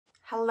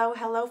Hello,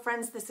 hello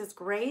friends, this is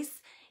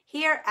Grace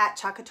here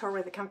at Couture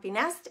with a Comfy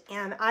Nest,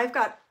 and I've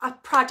got a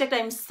project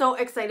I'm so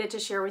excited to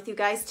share with you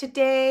guys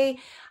today.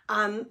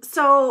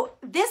 So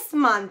this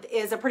month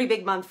is a pretty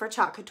big month for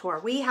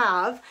Couture. We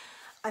have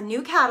a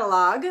new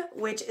catalog,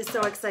 which is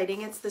so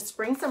exciting. It's the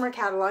Spring Summer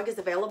catalog is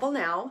available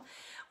now.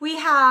 We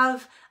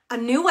have a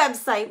new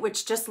website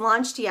which just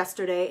launched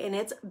yesterday, and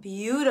it's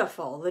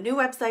beautiful. The new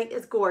website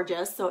is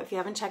gorgeous, so if you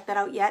haven't checked that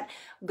out yet,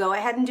 go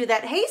ahead and do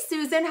that. Hey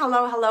Susan,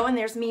 hello, hello, and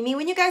there's Mimi.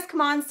 When you guys come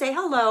on, say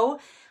hello.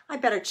 I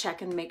better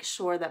check and make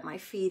sure that my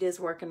feed is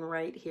working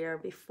right here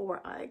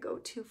before I go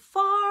too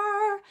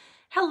far.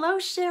 Hello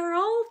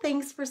Cheryl,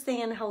 thanks for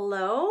saying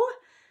hello.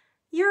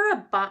 You're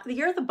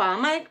the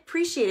bomb. I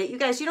appreciate it. You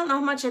guys, you don't know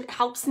how much it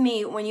helps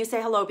me when you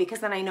say hello, because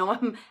then I know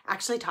I'm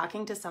actually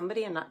talking to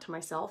somebody and not to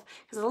myself.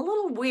 Because it's a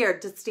little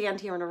weird to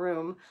stand here in a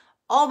room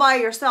all by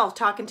yourself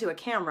talking to a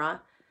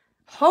camera,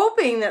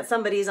 hoping that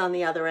somebody's on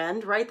the other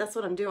end, right? That's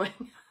what I'm doing.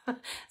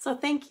 So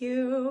thank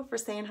you for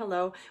saying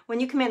hello. When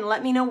you come in,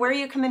 let me know where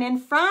you're coming in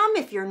from.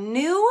 If you're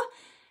new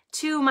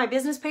to my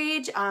business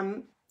page,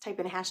 type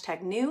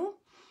in #new.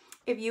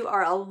 If you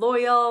are a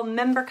loyal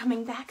member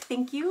coming back,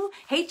 thank you.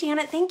 Hey,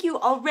 Janet, thank you.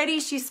 Already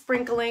she's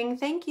sprinkling.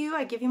 Thank you.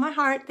 I give you my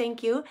heart.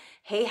 Thank you.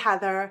 Hey,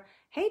 Heather.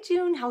 Hey,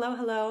 June. Hello,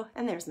 hello.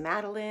 And there's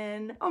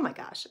Madeline. Oh my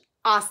gosh.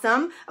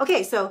 Awesome.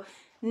 Okay, so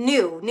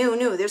new.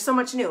 There's so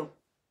much new.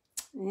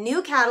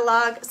 New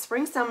catalog,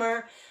 spring,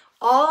 summer.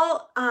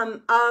 All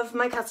of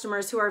my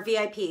customers who are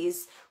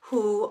VIPs,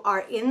 who are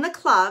in the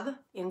club,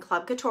 in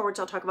Club Couture, which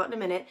I'll talk about in a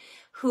minute,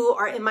 who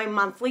are in my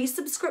monthly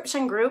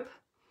subscription group,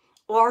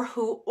 or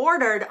who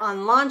ordered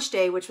on launch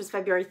day, which was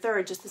February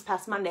 3rd, just this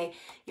past Monday,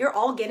 you're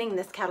all getting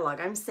this catalog.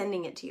 I'm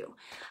sending it to you.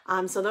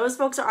 So those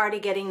folks are already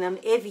getting them.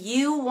 If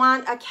you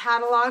want a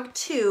catalog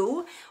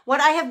too, what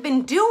I have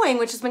been doing,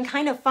 which has been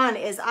kind of fun,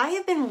 is I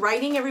have been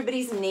writing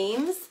everybody's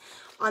names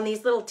on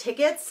these little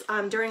tickets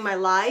during my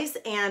lives,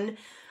 and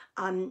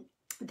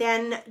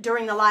then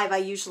during the live, I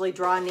usually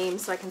draw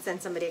names so I can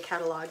send somebody a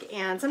catalog.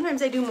 And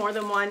sometimes I do more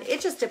than one. It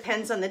just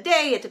depends on the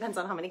day. It depends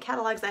on how many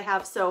catalogs I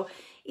have. So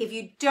if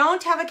you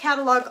don't have a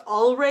catalog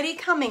already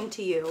coming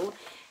to you,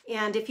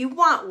 and if you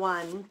want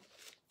one,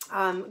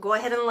 go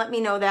ahead and let me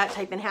know that.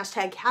 Type in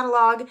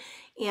 #catalog,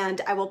 and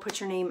I will put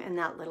your name in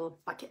that little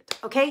bucket.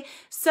 Okay,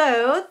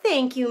 so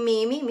thank you,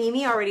 Mimi.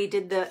 Mimi already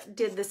did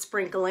the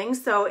sprinkling.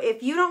 So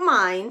if you don't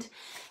mind,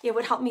 it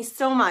would help me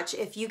so much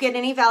if you get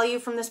any value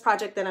from this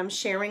project that I'm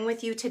sharing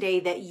with you today,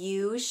 that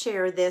you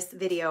share this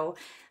video,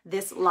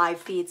 this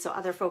live feed, so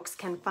other folks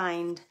can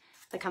find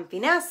the Comfy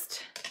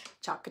Nest,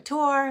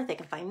 Couture, they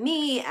can find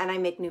me, and I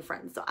make new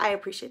friends. So I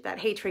appreciate that.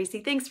 Hey,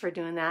 Tracy, thanks for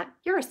doing that.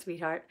 You're a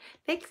sweetheart.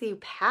 Thank you,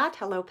 Pat.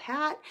 Hello,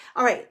 Pat.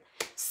 All right.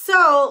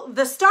 So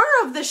the star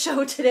of the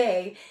show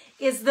today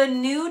is the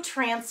new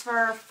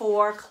transfer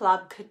for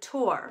Club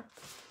Couture.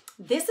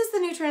 This is the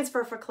new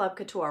transfer for Club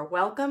Couture.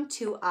 Welcome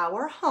to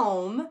our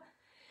home.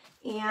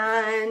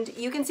 And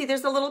you can see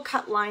there's a little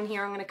cut line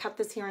here. I'm going to cut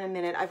this here in a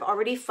minute. I've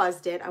already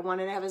fuzzed it. I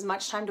wanted to have as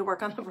much time to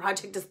work on the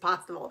project as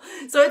possible.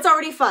 So it's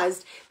already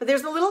fuzzed. But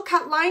there's a little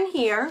cut line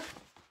here.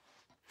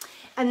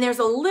 And there's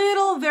a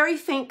little very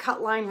faint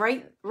cut line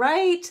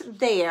right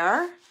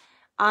there.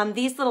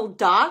 These little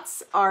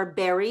dots are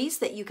berries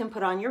that you can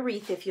put on your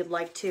wreath if you'd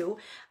like to.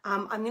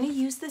 I'm going to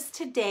use this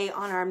today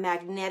on our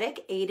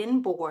magnetic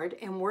Aiden board.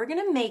 And we're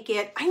going to make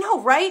it, I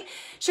know, right?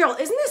 Cheryl,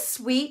 isn't this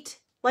sweet?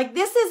 Like,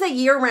 this is a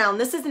year-round.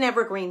 This is an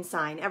evergreen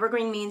sign.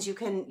 Evergreen means you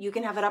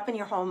can have it up in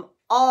your home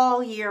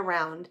all year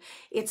round.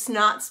 It's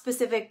not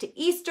specific to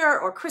Easter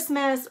or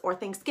Christmas or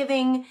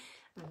Thanksgiving.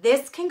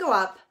 This can go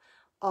up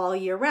all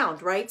year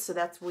round, right? So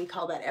we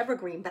call that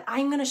evergreen. But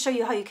I'm going to show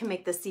you how you can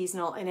make this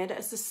seasonal, and it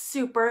is a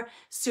super,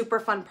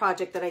 super fun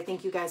project that I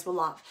think you guys will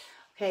love.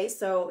 Okay,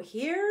 so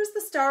here's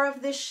the star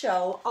of this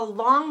show,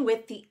 along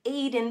with the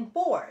Aiden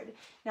board.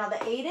 Now, the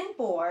Aiden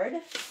board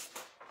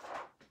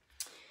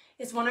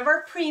is one of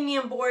our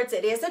premium boards.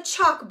 It is a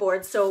chalk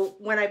board, so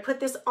when I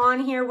put this on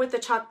here with the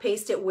chalk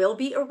paste, it will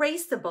be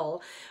erasable.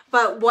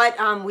 But what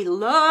we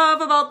love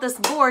about this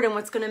board, and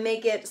what's going to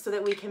make it so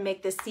that we can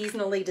make this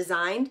seasonally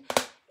designed,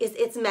 is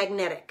it's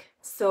magnetic.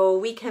 So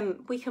we can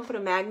put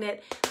a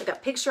magnet, like a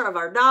picture of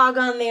our dog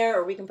on there,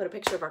 or we can put a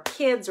picture of our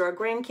kids or our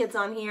grandkids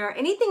on here.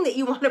 Anything that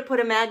you want to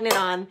put a magnet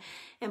on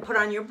and put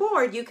on your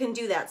board, you can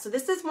do that. So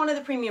this is one of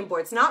the premium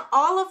boards. Not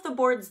all of the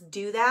boards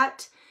do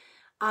that,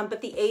 but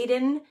the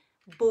Aiden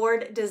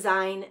board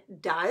design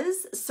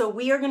does. So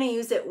we are going to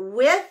use it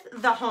with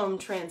the home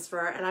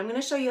transfer, and I'm going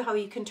to show you how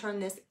you can turn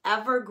this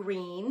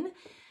evergreen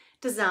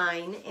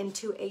design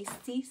into a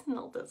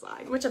seasonal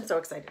design, which I'm so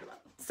excited about.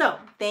 So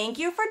thank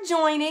you for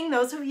joining.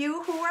 Those of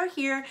you who are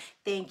here,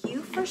 thank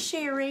you for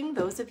sharing.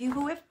 Those of you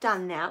who have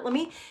done that, let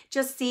me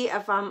just see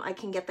if I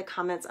can get the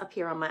comments up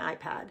here on my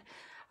iPad.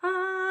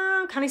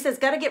 Connie says,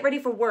 gotta get ready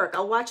for work.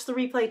 I'll watch the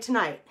replay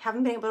tonight.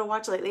 Haven't been able to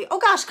watch lately. Oh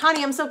gosh,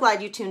 Connie, I'm so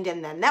glad you tuned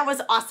in then. That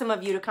was awesome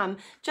of you to come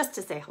just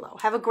to say hello.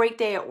 Have a great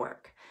day at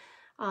work.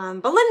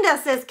 Belinda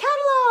says,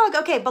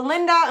 catalog. Okay,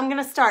 Belinda, I'm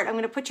gonna start. I'm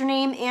gonna put your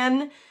name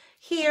in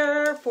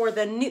here for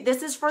the new,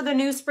 this is for the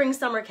new spring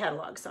summer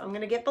catalog. So I'm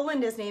going to get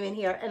Belinda's name in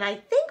here. And I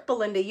think,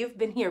 Belinda, you've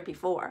been here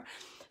before.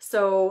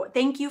 So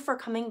thank you for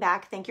coming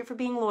back. Thank you for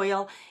being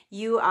loyal.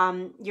 You,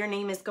 your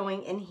name is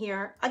going in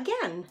here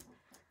again.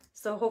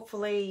 So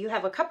hopefully you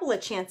have a couple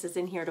of chances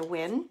in here to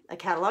win a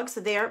catalog.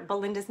 So there,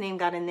 Belinda's name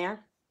got in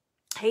there.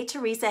 Hey,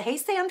 Teresa. Hey,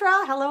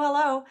 Sandra. Hello,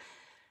 hello.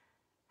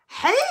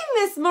 Hey,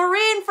 Miss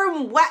Maureen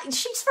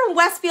she's from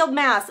Westfield,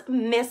 Mass.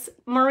 Miss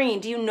Maureen,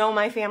 do you know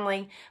my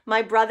family?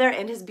 My brother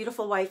and his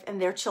beautiful wife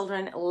and their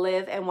children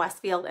live in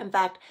Westfield. In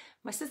fact,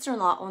 my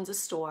sister-in-law owns a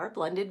store,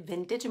 Blended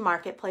Vintage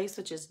Marketplace,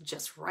 which is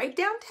just right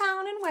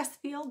downtown in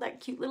Westfield, that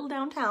cute little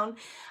downtown.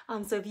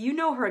 So if you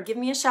know her, give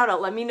me a shout out.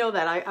 Let me know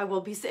that.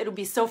 It'll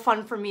be so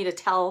fun for me to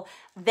tell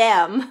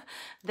them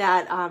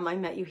that I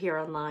met you here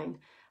online.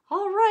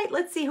 All right,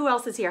 let's see who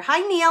else is here. Hi,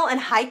 Neil, and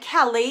hi,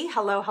 Kelly.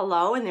 Hello,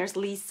 hello. And there's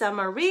Lisa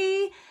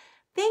Marie.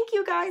 Thank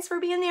you guys for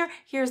being there.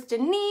 Here's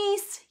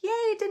Denise.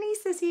 Yay,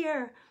 Denise is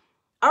here.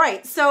 All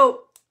right,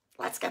 so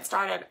let's get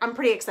started. I'm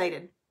pretty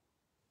excited.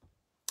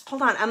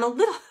 Hold on, I'm a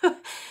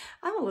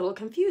little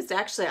confused,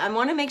 actually. I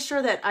want to make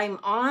sure that I'm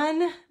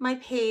on my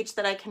page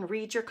that I can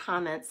read your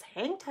comments.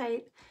 Hang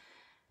tight.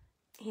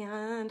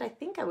 And I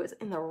think I was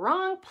in the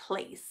wrong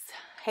place.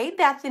 Hey,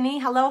 Bethany.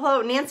 Hello,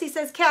 hello. Nancy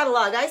says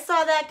catalog. I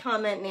saw that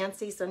comment,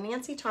 Nancy. So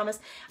Nancy Thomas.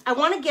 I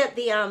want to get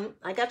the,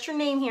 I got your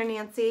name here,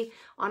 Nancy,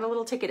 on a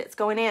little ticket. It's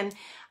going in.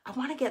 I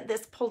want to get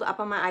this pulled up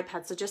on my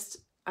iPad. So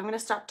I'm going to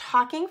stop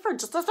talking for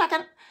just a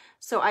second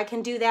so I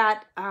can do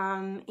that.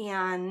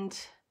 And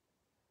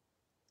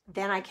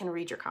then I can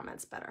read your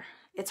comments better.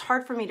 It's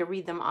hard for me to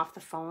read them off the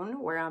phone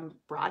where I'm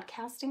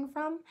broadcasting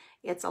from.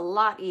 It's a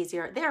lot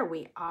easier. There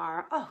we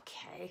are.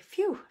 Okay.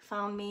 Phew.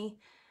 Found me.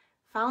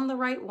 Found the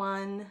right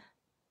one.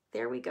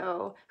 There we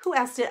go. Who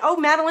asked it? Oh,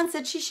 Madeline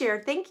said she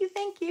shared. Thank you.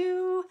 Thank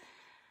you.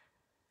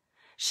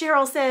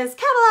 Cheryl says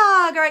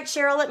catalog. All right,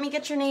 Cheryl, let me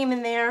get your name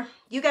in there.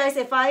 You guys,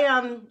 if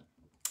I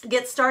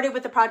get started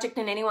with the project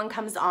and anyone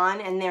comes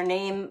on and their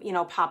name,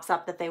 pops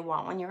up that they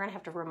want one, you're going to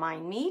have to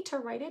remind me to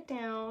write it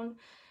down.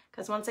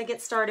 Because once I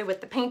get started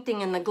with the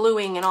painting and the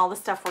gluing and all the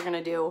stuff we're going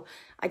to do,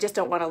 I just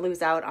don't want to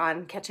lose out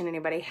on catching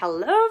anybody.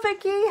 Hello,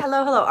 Vicki.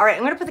 Hello, hello. All right,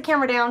 I'm going to put the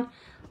camera down.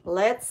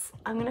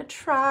 I'm going to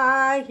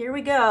try. Here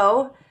we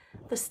go.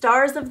 The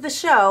stars of the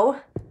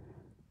show.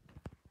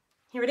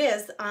 Here it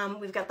is.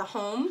 We've got the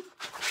home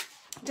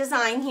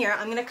design here.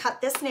 I'm going to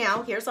cut this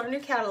now. Here's our new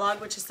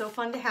catalog, which is so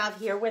fun to have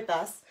here with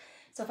us.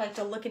 So if I have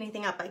to look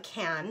anything up, I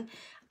can.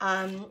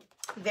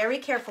 Very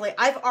carefully.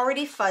 I've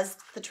already fuzzed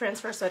the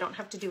transfer, so I don't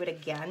have to do it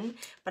again,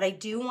 but I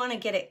do want to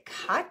get it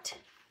cut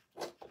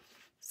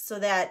so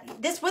that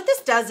what this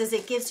does is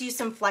it gives you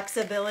some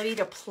flexibility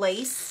to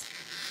place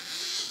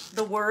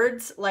the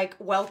words like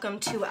welcome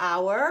to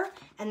our,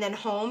 and then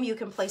home, you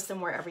can place them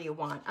wherever you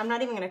want. I'm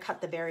not even going to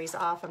cut the berries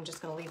off. I'm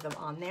just going to leave them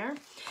on there.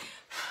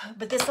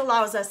 But this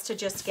allows us to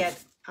just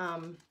get,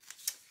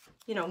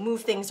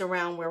 move things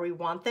around where we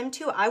want them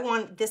to. I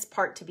want this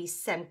part to be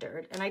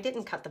centered, and I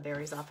didn't cut the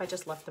berries off. I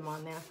just left them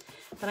on there.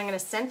 But I'm going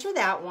to center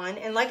that one.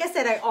 And like I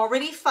said, I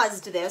already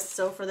fuzzed this.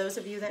 So for those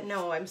of you that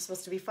know I'm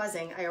supposed to be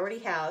fuzzing, I already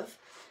have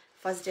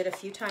fuzzed it a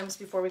few times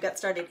before we got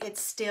started. It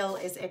still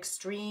is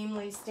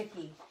extremely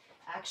sticky,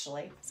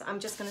 actually. So I'm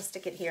just going to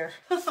stick it here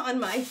on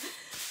my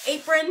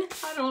apron.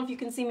 I don't know if you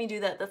can see me do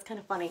that. That's kind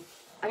of funny.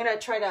 I'm going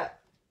to try to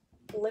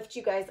lift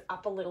you guys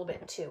up a little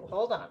bit too.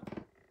 Hold on.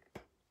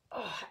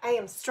 Oh, I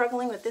am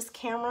struggling with this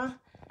camera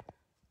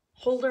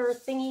holder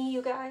thingy,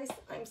 you guys.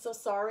 I'm so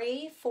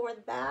sorry for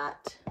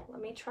that.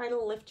 Let me try to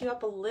lift you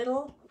up a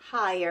little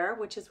higher,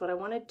 which is what I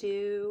want to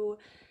do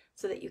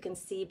so that you can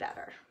see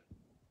better.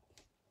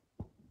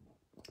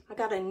 I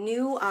got a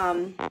new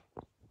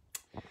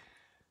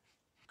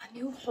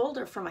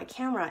holder for my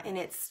camera, and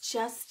it's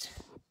just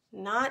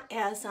not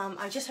as,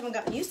 I just haven't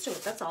gotten used to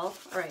it, that's all.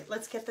 All right,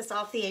 let's get this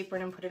off the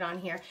apron and put it on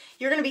here.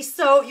 You're gonna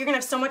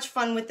have so much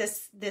fun with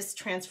this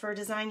transfer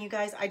design, you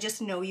guys. I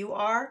just know you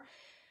are.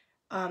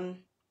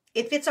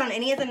 It fits on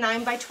any of the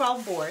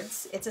 9x12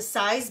 boards. It's a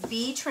size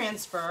B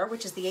transfer,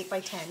 which is the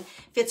 8x10.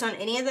 Fits on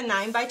any of the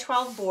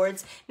 9x12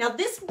 boards. Now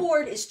this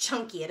board is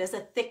chunky. It is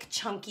a thick,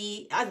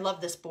 chunky, I love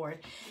this board.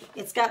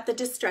 It's got the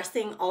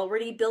distressing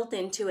already built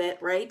into it,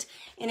 right?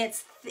 And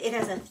it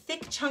has a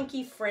thick,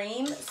 chunky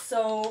frame.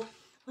 So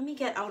let me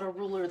get out a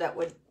ruler that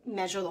would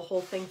measure the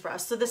whole thing for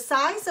us. So the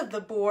size of the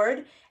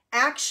board,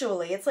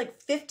 actually, it's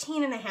like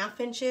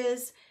 15.5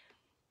 inches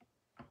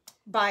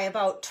by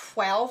about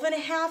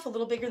 12.5, a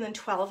little bigger than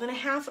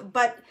 12.5.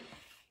 But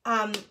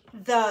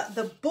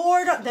the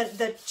board,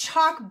 the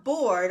chalk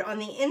board on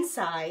the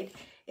inside,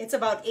 it's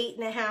about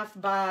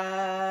 8.5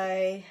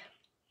 by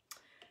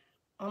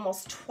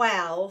almost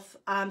 12.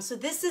 So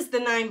this is the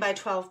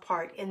 9x12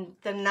 part, and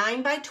the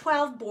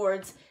 9x12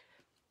 boards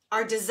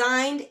are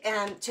designed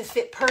to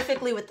fit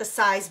perfectly with the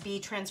size B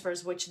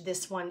transfers, which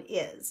this one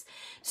is.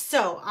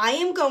 So I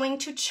am going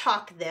to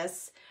chalk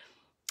this.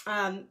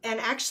 And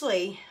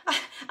actually,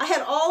 I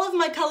had all of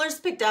my colors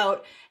picked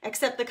out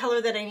except the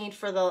color that I need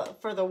for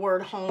the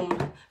word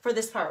home, for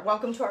this part,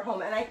 welcome to our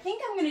home. And I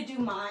think I'm going to do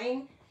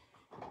mine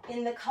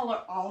in the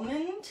color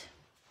Almond.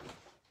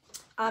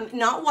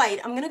 Not white.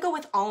 I'm going to go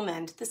with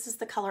Almond. This is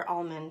the color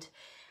Almond.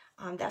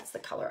 That's the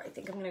color I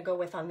think I'm going to go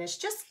with on this.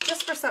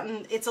 Just for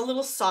something, it's a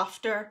little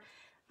softer.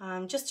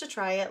 Just to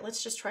try it.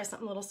 Let's just try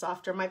something a little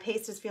softer. My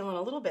paste is feeling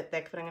a little bit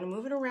thick, but I'm going to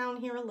move it around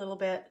here a little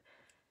bit.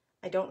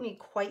 I don't need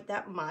quite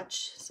that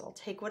much, so I'll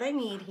take what I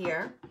need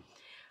here.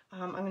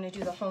 I'm going to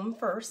do the home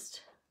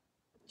first,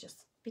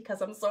 just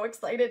because I'm so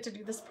excited to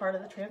do this part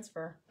of the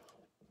transfer.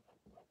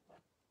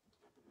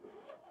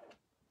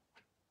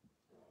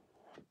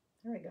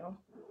 There we go.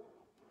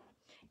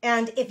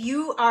 And if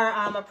you are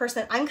a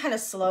person, I'm kind of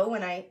slow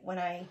when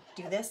I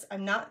do this.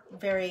 I'm not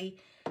very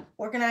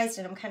organized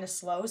and I'm kind of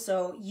slow.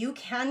 So you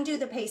can do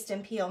the paste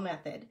and peel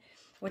method,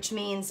 which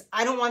means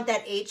I don't want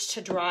that H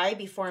to dry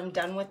before I'm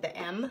done with the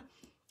M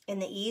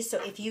and the E.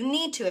 So if you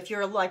need to, if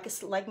you're like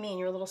me and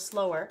you're a little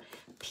slower,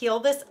 peel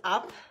this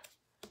up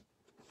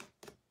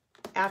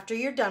after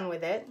you're done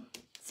with it.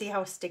 See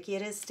how sticky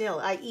it is still.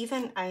 I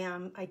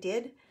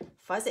did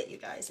fuzz it, you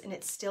guys, and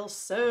it's still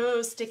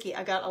so sticky.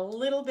 I got a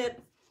little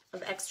bit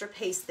of extra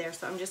paste there,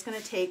 so I'm just going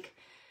to take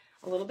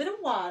a little bit of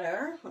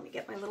water. Let me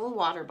get my little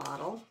water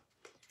bottle.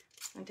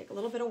 I'm going to take a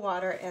little bit of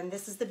water, and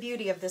this is the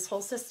beauty of this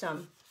whole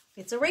system.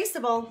 It's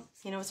erasable.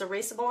 You know, it's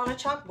erasable on a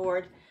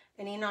chalkboard,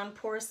 any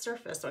non-porous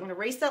surface. So I'm going to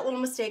erase that little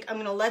mistake. I'm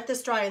going to let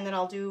this dry, and then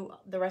I'll do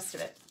the rest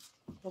of it.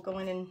 We'll go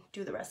in and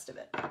do the rest of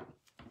it.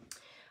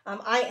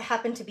 I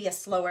happen to be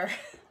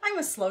I'm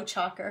a slow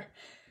chalker.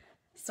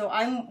 So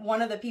I'm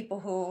one of the people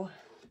who,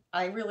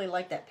 I really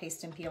like that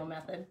paste and peel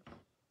method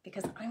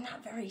because I'm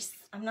not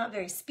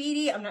very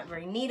speedy. I'm not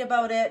very neat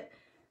about it.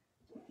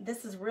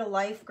 This is real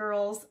life,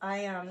 girls.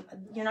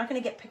 You're not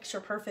going to get picture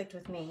perfect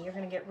with me. You're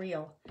going to get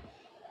real.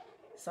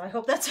 So I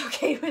hope that's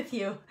okay with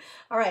you.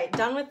 All right,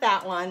 done with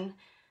that one.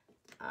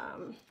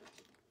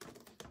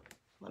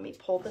 Let me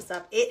pull this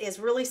up. It is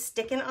really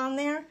sticking on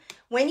there.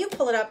 When you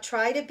pull it up,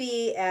 try to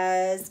be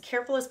as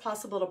careful as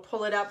possible to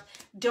pull it up.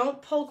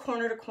 Don't pull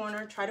corner to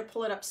corner. Try to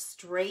pull it up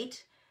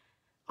straight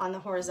on the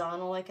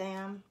horizontal like I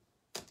am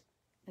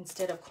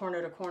instead of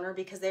corner to corner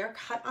because they are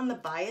cut on the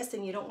bias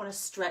and you don't want to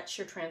stretch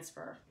your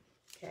transfer,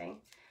 okay?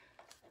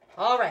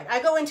 All right,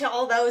 I go into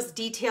all those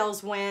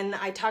details when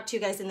I talk to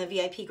you guys in the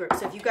VIP group.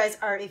 So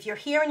if you're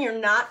here and you're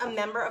not a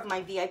member of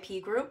my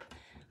VIP group,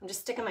 I'm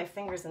just sticking my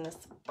fingers in this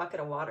bucket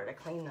of water to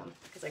clean them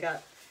because I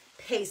got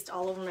paste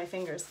all over my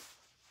fingers.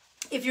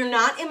 If you're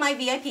not in my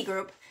VIP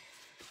group,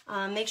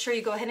 make sure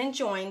you go ahead and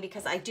join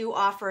because I do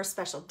offer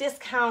special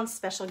discounts,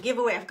 special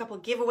giveaway. I have a couple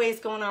of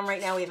giveaways going on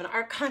right now. We have an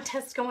art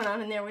contest going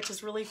on in there, which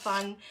is really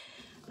fun.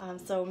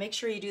 So make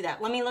sure you do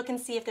that. Let me look and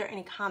see if there are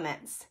any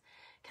comments.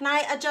 Can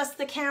I adjust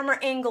the camera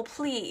angle,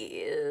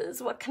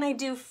 please? What can I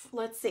do?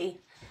 Let's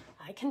see.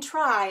 I can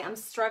try. I'm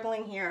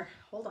struggling here.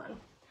 Hold on.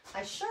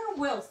 I sure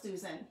will,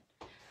 Susan.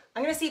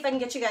 I'm going to see if I can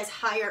get you guys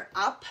higher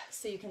up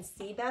so you can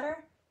see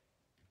better.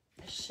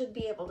 I should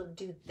be able to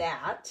do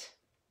that.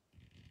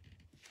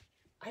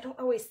 I don't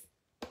always,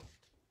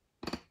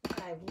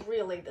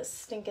 this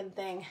stinking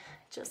thing,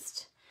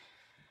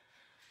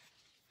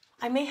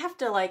 I may have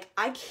to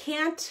I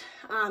can't,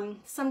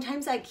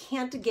 sometimes I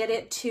can't get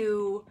it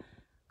to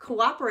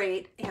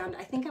cooperate and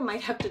I think I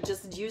might have to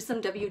just use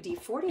some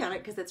WD-40 on it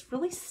because it's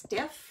really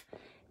stiff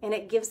and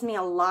it gives me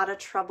a lot of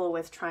trouble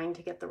with trying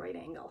to get the right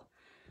angle.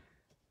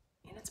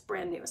 And it's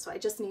brand new, so I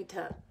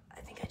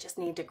think I just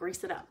need to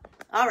grease it up.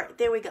 All right,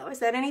 there we go. Is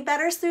that any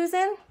better,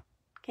 Susan?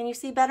 Can you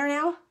see better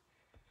now?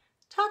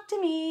 Talk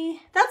to me.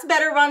 That's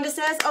better, Rhonda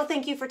says. Oh,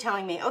 thank you for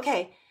telling me.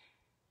 Okay.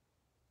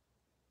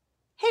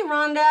 Hey,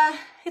 Rhonda.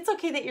 It's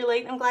okay that you're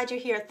late. I'm glad you're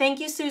here. Thank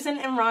you, Susan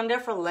and Rhonda,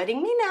 for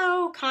letting me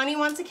know. Connie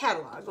wants a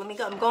catalog. Let me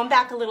go. I'm going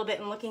back a little bit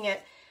and looking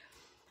at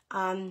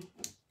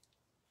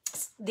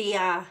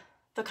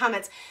the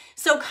comments.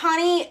 So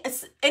Connie,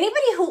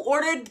 anybody who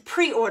ordered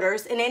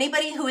pre-orders and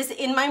anybody who is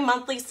in my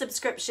monthly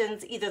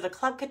subscriptions, either the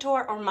Club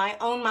Couture or my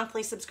own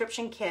monthly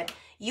subscription kit,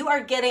 you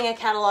are getting a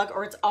catalog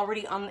or it's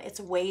already on its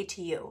way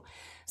to you.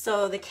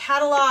 So the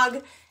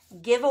catalog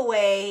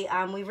giveaway,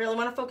 we really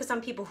want to focus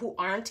on people who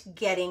aren't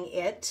getting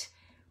it.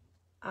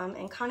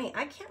 And Connie,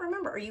 I can't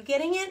remember. Are you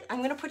getting it? I'm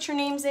going to put your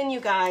names in, you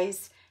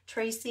guys.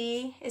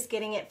 Tracy is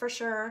getting it for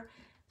sure.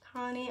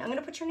 Connie, I'm going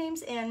to put your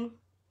names in.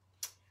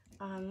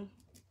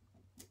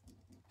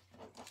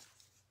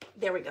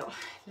 There we go.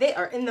 They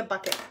are in the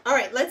bucket. All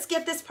right, let's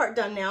get this part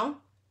done now.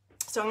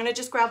 So I'm gonna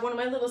just grab one of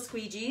my little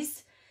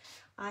squeegees.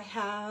 I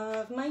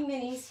have my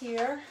minis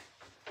here.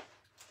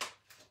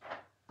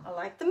 I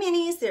like the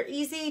minis. They're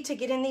easy to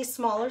get in these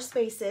smaller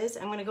spaces.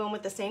 I'm gonna go in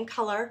with the same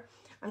color.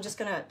 I'm just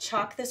gonna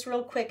chalk this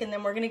real quick and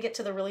then we're gonna get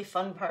to the really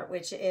fun part,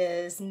 which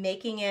is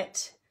making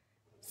it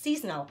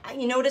seasonal.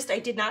 You noticed I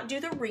did not do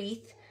the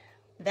wreath.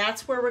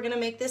 That's where we're gonna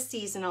make this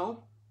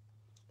seasonal.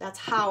 That's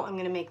how I'm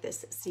gonna make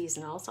this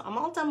seasonal. So I'm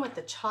all done with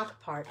the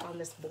chalk part on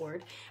this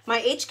board.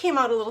 My H came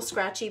out a little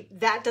scratchy.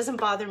 That doesn't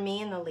bother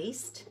me in the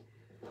least.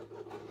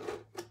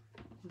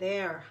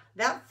 There,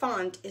 that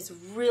font is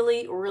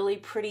really, really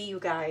pretty, you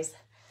guys.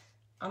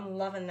 I'm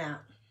loving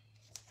that.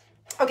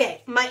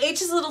 Okay, my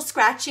H is a little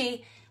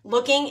scratchy.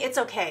 looking, it's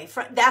okay.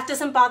 That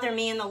doesn't bother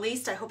me in the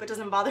least. I hope it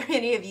doesn't bother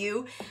any of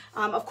you.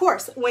 Of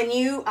course,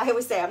 I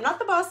always say, I'm not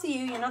the boss of you,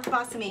 you're not the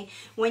boss of me.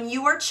 When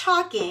you are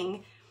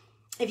chalking,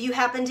 if you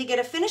happen to get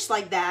a finish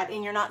like that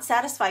and you're not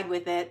satisfied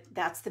with it,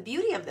 that's the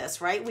beauty of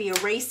this, right? We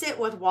erase it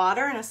with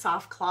water and a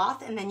soft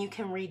cloth, and then you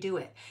can redo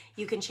it.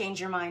 You can change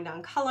your mind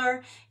on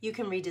color. You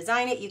can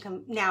redesign it. You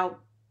can now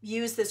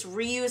use this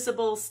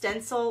reusable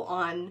stencil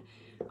on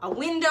a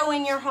window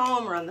in your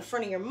home or on the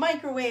front of your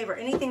microwave or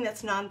anything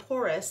that's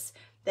non-porous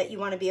that you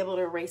want to be able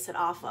to erase it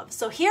off of.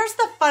 So here's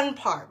the fun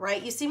part,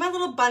 right? You see my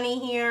little bunny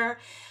here.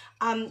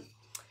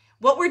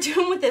 What we're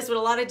doing with this, what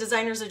a lot of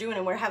designers are doing,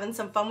 and we're having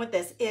some fun with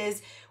this,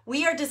 is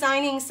we are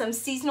designing some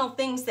seasonal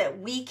things that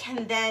we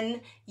can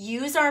then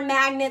use our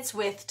magnets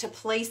with to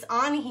place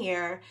on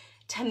here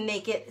to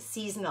make it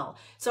seasonal.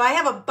 So I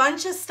have a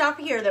bunch of stuff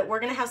here that we're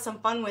gonna have some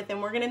fun with,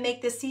 and we're gonna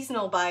make this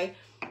seasonal by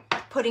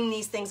putting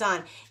these things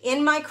on.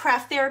 In my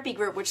craft therapy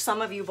group, which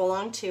some of you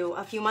belong to,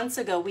 a few months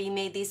ago, we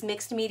made these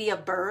mixed media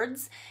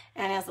birds,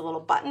 and it has a little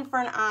button for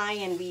an eye,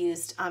 and we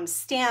used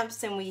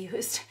stamps, and we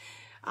used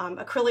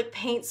acrylic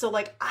paint. So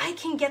like, I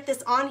can get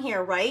this on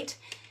here, right?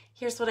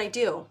 Here's what I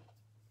do.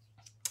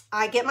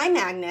 I get my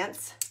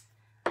magnets,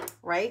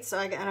 right? So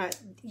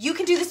you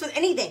can do this with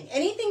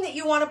anything that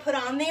you want to put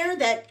on there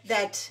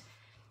that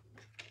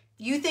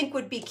you think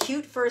would be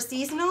cute for a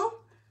seasonal.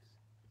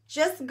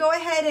 Just go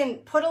ahead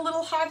and put a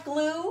little hot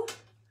glue.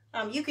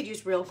 You could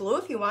use real glue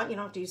if you want. You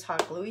don't have to use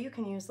hot glue. You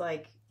can use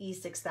like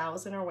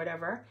E6000 or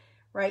whatever,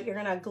 right? You're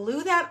gonna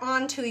glue that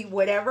onto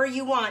whatever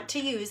you want to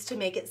use to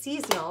make it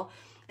seasonal.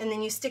 And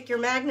then you stick your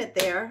magnet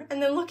there,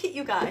 and then look at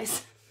you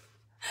guys,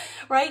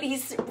 right?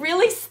 He's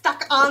really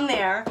stuck on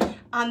there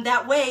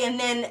that way. And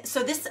then,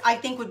 so this I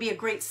think would be a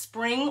great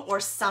spring or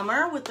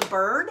summer with the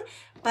bird,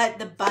 but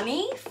the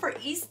bunny for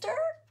Easter,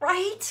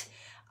 right?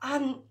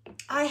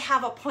 I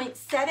have a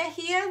poinsettia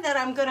here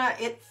that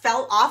it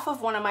fell off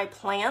of one of my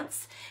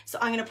plants. So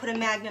I'm gonna put a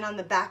magnet on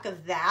the back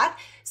of that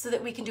so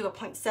that we can do a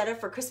poinsettia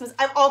for Christmas.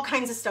 I have all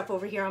kinds of stuff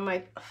over here on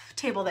my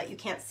table that you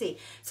can't see.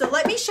 So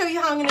let me show you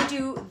how I'm gonna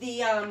do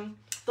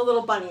the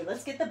little bunny.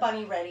 Let's get the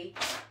bunny ready.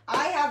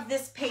 I have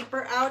this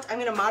paper out. I'm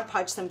gonna Mod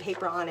Podge some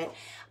paper on it.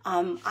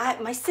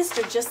 My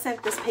sister just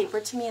sent this paper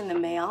to me in the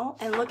mail,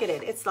 and look at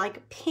it. It's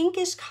like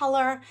pinkish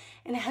color,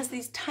 and it has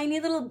these tiny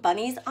little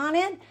bunnies on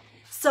it.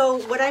 So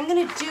what I'm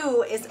gonna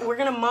do is we're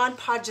gonna Mod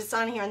Podge this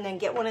on here and then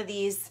get one of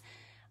these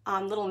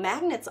little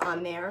magnets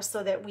on there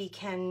so that we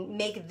can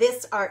make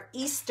this our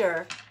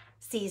Easter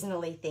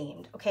seasonally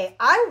themed. Okay,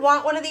 I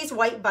want one of these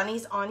white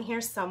bunnies on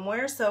here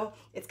somewhere. So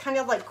it's kind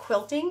of like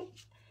quilting.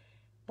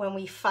 When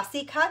we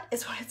fussy cut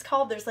is what it's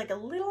called. There's like a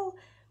little,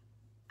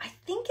 I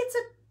think it's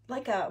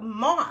like a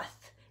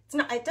moth. It's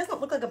not, it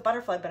doesn't look like a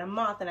butterfly, but a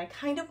moth. And I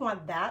kind of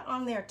want that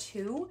on there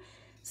too.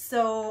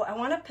 So I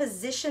want to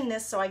position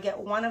this so I get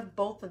one of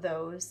both of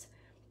those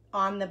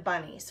on the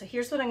bunny. So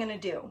here's what I'm going to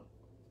do.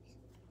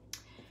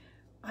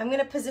 I'm going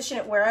to position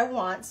it where I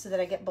want so that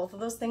I get both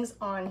of those things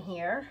on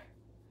here.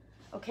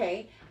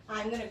 Okay,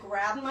 I'm going to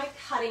grab my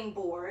cutting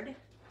board.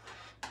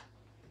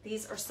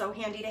 These are so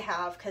handy to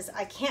have because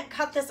I can't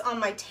cut this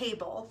on my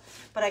table,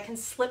 but I can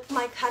slip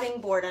my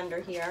cutting board under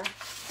here.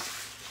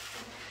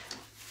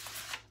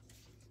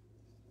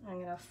 I'm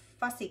gonna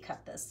fussy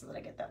cut this so that I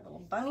get that little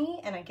bunny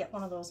and I get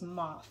one of those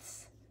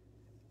moths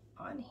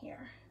on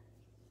here,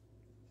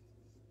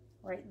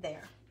 right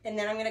there. And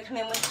then I'm gonna come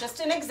in with just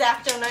an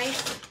X-Acto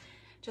knife.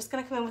 Just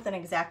gonna come in with an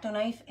X-Acto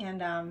knife,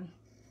 and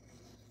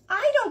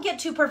I don't get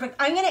too perfect.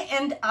 I'm gonna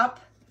end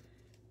up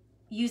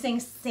using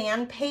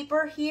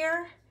sandpaper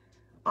here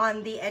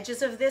on the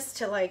edges of this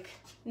to like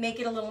make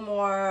it a little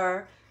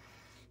more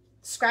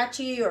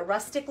scratchy or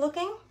rustic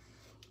looking.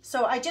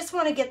 So I just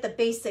want to get the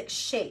basic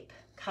shape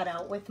cut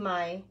out with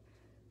my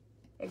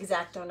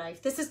X-Acto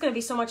knife. This is going to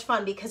be so much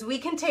fun because we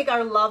can take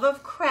our love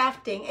of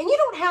crafting, and you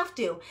don't have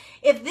to.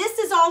 If this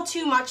is all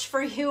too much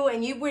for you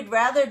and you would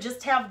rather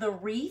just have the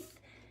wreath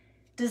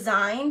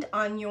designed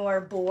on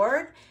your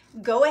board,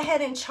 go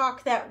ahead and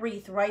chalk that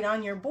wreath right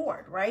on your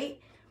board, right?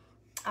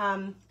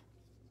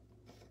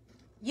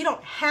 You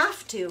don't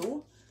have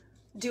to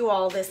do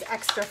all this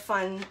extra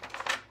fun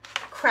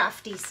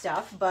crafty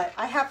stuff, but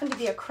I happen to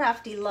be a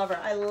crafty lover.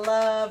 I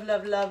love,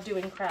 love, love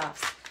doing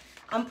crafts.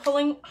 I'm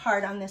pulling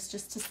hard on this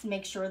just to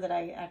make sure that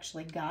I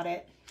actually got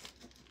it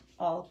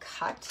all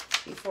cut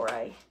before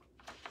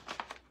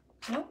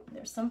nope,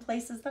 there's some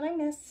places that I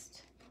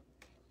missed.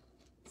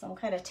 So I'm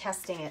kind of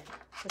testing it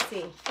to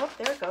see. Oh,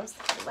 there it goes.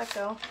 Let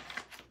go.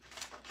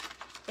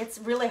 It's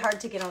really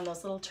hard to get on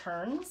those little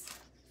turns.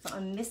 So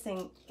I'm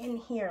missing in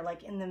here,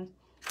 like in the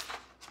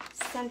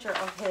center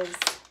of his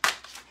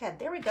head.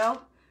 There we go.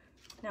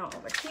 Now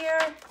over here,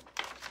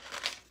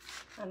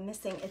 I'm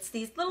missing, it's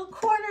these little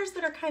corners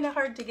that are kind of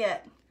hard to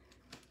get.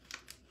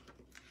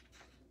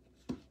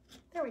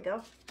 There we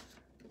go.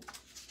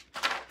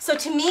 So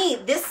to me,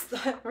 this,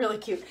 really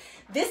cute.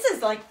 This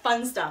is like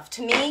fun stuff.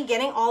 To me,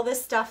 getting all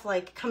this stuff,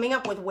 like coming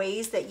up with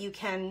ways that you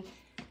can,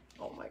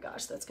 oh my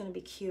gosh, that's gonna be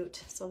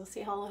cute. So let's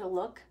see how it'll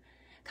look.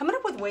 Coming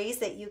up with ways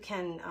that you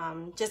can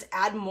just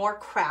add more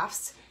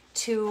crafts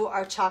to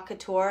our Chalk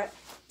Couture.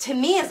 To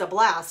me, is a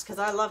blast because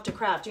I love to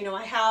craft. You know,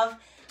 I have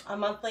a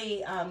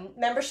monthly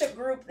membership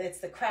group. It's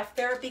the Craft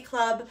Therapy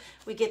Club.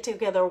 We get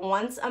together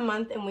once a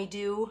month and we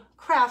do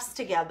crafts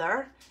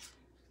together.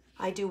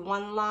 I do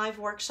one live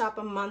workshop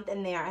a month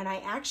in there, and I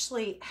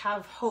actually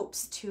have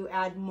hopes to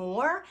add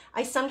more.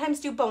 I sometimes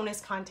do bonus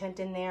content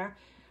in there,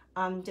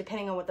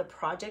 depending on what the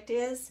project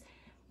is.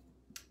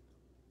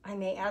 I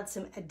may add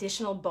some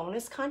additional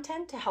bonus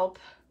content to help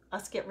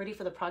us get ready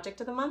for the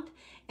project of the month.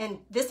 And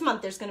this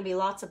month there's going to be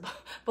lots of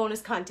bonus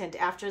content.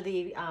 After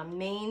the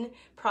main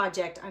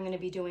project, I'm going to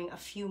be doing a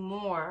few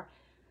more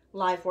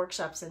live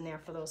workshops in there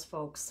for those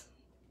folks.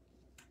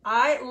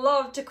 I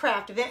love to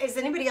craft. Is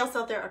anybody else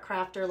out there a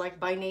crafter, like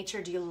by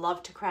nature? Do you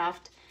love to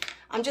craft?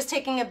 I'm just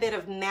taking a bit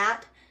of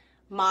matte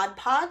Mod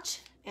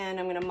Podge, and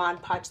I'm going to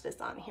Mod Podge this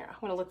on here. I'm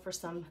going to look for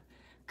some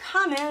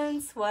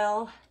comments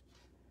while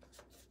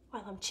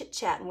I'm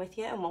chit-chatting with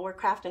you and while we're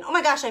crafting. Oh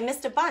my gosh, I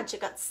missed a bunch.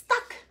 It got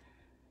stuck.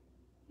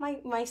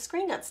 My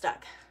screen got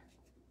stuck.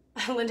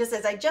 Linda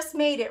says, I just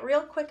made it.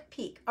 Real quick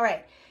peek. All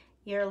right,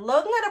 you're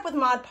loading it up with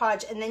Mod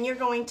Podge, and then you're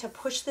going to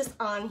push this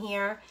on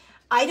here.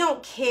 I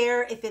don't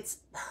care if it's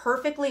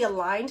perfectly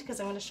aligned, because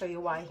I'm going to show you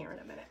why here in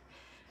a minute.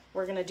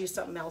 We're going to do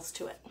something else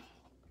to it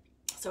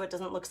so it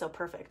doesn't look so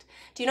perfect.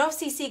 Do you know if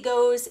CC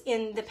goes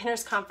in the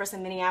Pinners Conference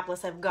in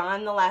Minneapolis? I've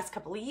gone the last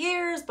couple of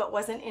years, but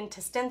wasn't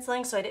into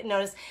stenciling, so I didn't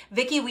notice.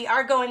 Vicki, we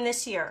are going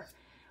this year.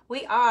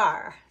 We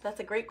are. That's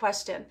a great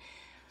question.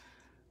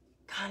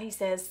 Connie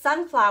says,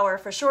 sunflower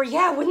for sure.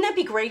 Yeah, wouldn't that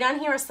be great on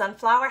here, a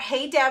sunflower?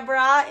 Hey,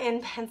 Deborah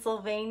in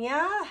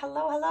Pennsylvania.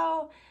 Hello,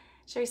 hello.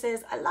 Sherry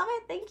says, I love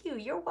it. Thank you.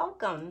 You're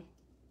welcome.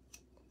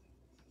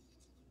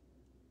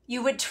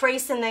 You would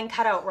trace and then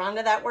cut out.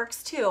 Rhonda, that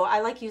works too. I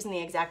like using the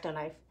X-Acto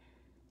knife.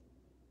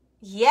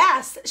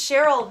 Yes,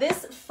 Cheryl,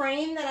 this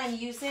frame that I'm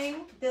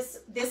using,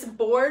 this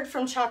board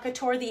from Chalk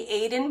Couture, the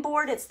Aiden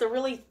board, it's the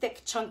really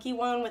thick, chunky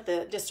one with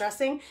the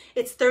distressing.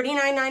 It's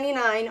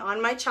 $39.99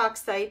 on my Chalk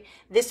site.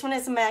 This one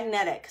is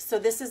magnetic. So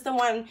this is the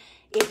one,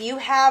 if you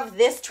have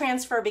this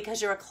transfer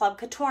because you're a Club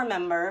Couture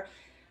member,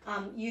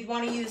 you'd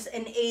want to use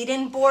an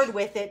Aiden board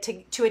with it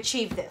to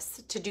achieve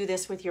this, to do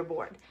this with your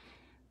board.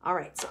 All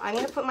right, so I'm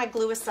going to put my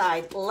glue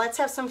aside. Let's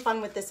have some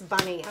fun with this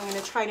bunny. I'm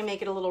going to try to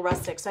make it a little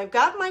rustic. So I've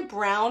got my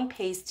brown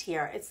paste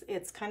here.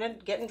 It's kind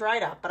of getting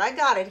dried up, but I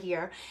got it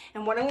here.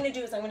 And what I'm going to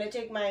do is I'm going to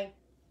take my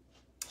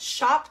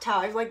shop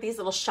towel. I have like these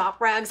little shop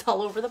rags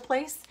all over the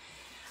place.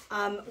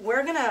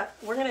 We're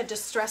gonna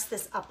distress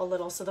this up a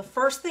little. So the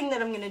first thing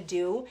that I'm going to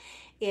do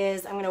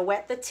is I'm going to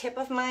wet the tip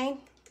of my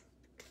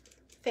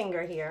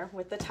finger here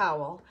with the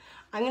towel.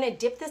 I'm going to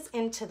dip this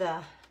into the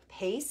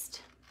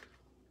paste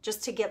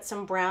just to get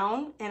some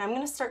brown, and I'm going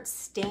to start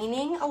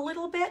staining a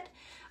little bit.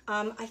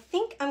 I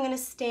think I'm going to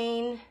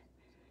stain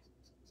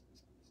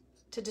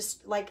to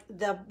just like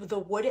the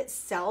wood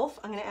itself.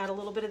 I'm going to add a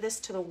little bit of this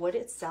to the wood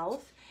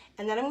itself,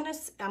 and then I'm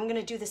going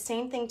to do the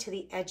same thing to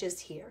the edges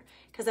here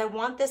because I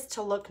want this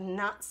to look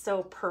not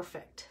so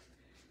perfect.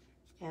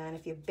 And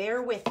if you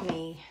bear with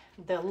me,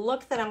 the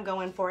look that I'm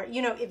going for,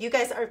 you know, if you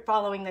guys are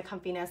following the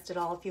Comfy Nest at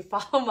all, if you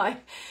follow my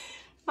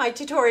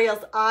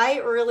tutorials, I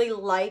really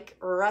like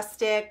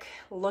rustic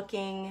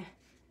looking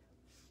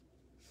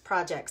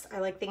projects. I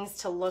like things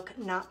to look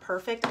not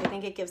perfect. I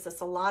think it gives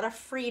us a lot of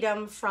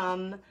freedom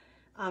from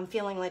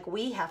feeling like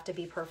we have to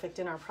be perfect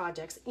in our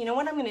projects. You know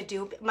what I'm going to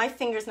do? My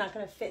finger's not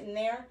going to fit in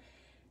there.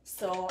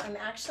 So I'm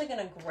actually going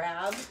to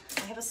grab,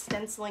 I have a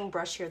stenciling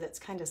brush here that's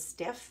kind of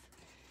stiff,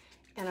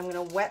 and I'm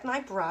going to wet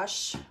my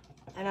brush,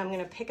 and I'm going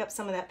to pick up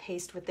some of that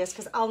paste with this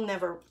because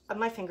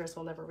my fingers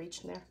will never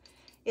reach in there.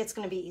 It's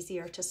going to be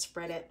easier to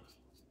spread it.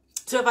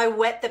 So if I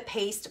wet the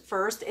paste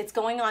first, it's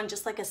going on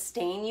just like a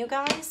stain, you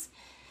guys.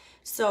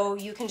 So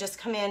you can just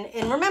come in,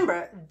 and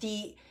remember,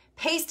 the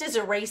paste is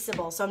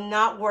erasable, so I'm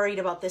not worried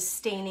about this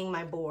staining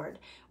my board.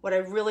 What I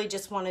really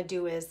just want to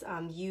do is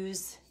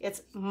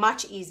it's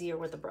much easier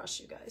with the brush,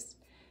 you guys,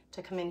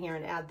 to come in here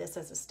and add this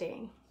as a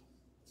stain.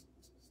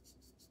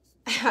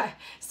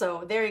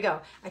 So there you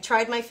go. I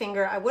tried my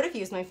finger. I would have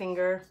used my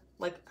finger.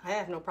 Like, I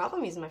have no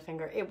problem using my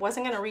finger. It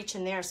wasn't going to reach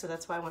in there, so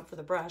that's why I went for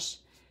the brush.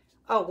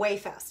 Oh, way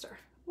faster.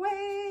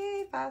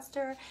 Way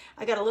faster.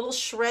 I got a little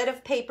shred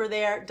of paper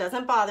there.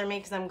 Doesn't bother me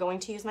because I'm going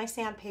to use my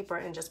sandpaper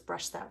and just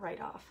brush that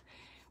right off.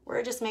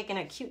 We're just making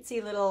a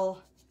cutesy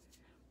little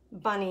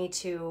bunny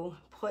to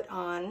put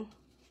on.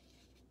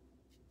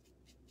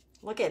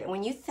 Look at it.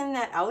 When you thin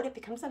that out, it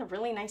becomes a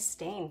really nice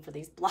stain for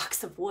these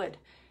blocks of wood.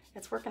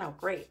 It's working out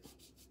great.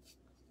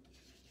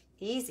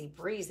 Easy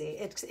breezy.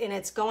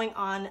 It's going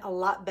on a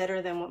lot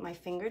better than what my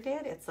finger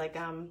did. It's like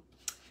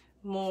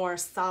more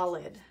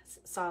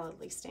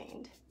solidly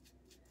stained.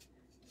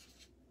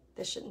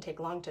 This shouldn't take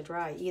long to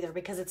dry either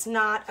because it's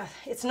not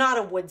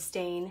a wood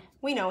stain.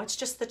 We know it's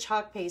just the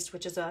chalk paste,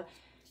 which is a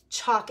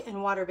chalk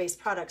and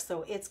water-based product,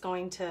 so it's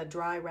going to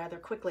dry rather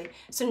quickly.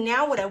 So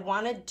now what I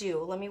want to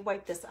do, let me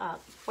wipe this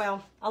up.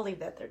 Well, I'll leave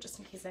that there just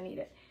in case I need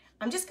it.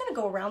 I'm just going to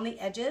go around the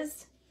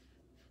edges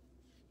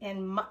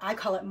and I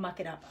call it muck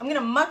it up. I'm going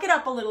to muck it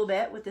up a little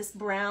bit with this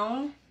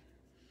brown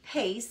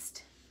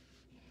paste.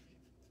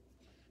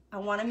 I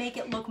want to make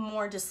it look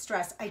more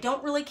distressed. I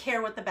don't really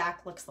care what the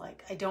back looks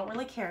like. I don't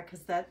really care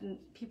because that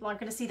people aren't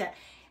going to see that.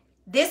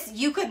 This,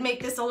 you could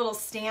make this a little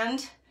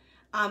stand,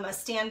 a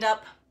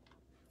stand-up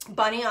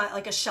bunny on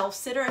like a shelf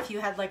sitter if you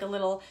had like a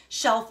little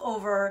shelf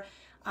over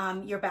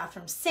your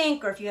bathroom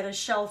sink, or if you had a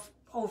shelf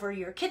over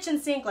your kitchen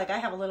sink. Like I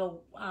have a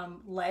little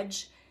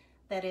ledge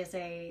that is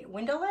a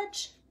window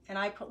ledge, and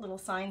I put little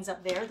signs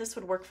up there. This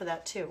would work for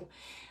that too.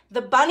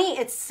 The bunny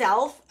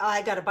itself,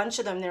 I got a bunch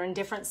of them. They're in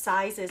different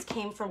sizes,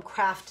 came from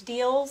Craft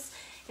Deals.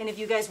 And if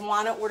you guys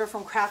want to order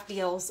from Craft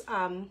Deals,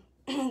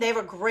 they have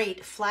a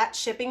great flat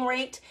shipping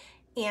rate,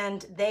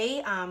 and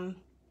they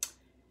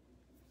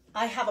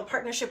I have a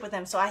partnership with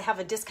them, so I have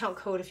a discount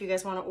code if you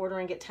guys want to order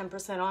and get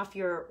 10% off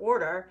your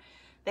order.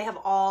 They have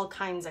all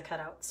kinds of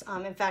cutouts.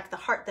 In fact, the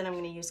heart that I'm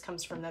going to use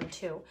comes from them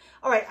too.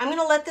 All right, I'm going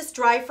to let this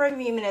dry for a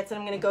few minutes, and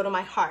I'm going to go to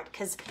my heart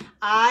because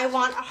I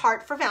want a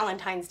heart for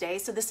Valentine's Day.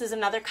 So this is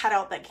another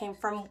cutout that came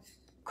from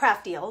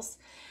Craft Deals.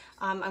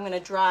 I want to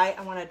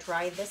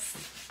dry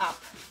this up,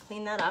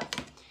 clean that up.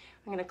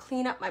 I'm going to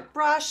clean up my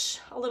brush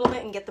a little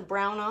bit and get the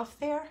brown off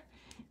there.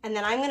 And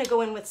then I'm going to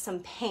go in with some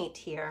paint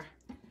here.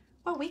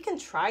 Well, we can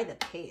try the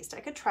paste. I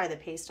could try the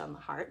paste on the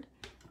heart,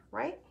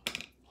 right?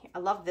 I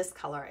love this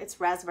color.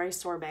 It's Raspberry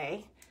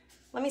Sorbet.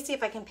 Let me see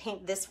if I can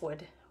paint this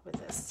wood with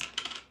this.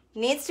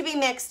 Needs to be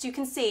mixed, you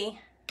can see.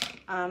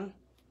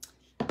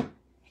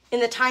 In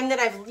the time that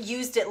I've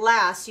used it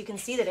last, you can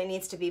see that it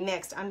needs to be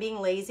mixed. I'm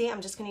being lazy.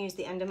 I'm just gonna use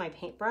the end of my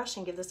paintbrush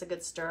and give this a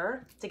good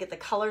stir to get the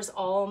colors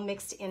all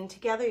mixed in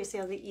together. You see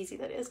how easy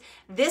that is?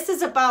 This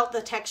is about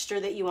the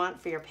texture that you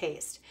want for your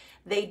paste.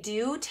 They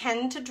do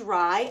tend to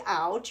dry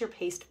out, your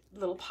paste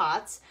little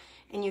pots,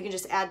 and you can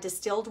just add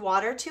distilled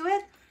water to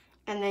it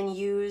and then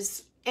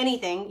use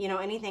anything, you know,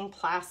 anything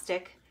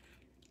plastic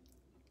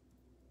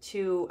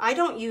to, I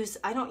don't use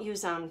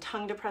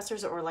tongue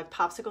depressors or like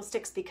popsicle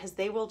sticks because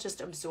they will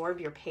just absorb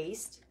your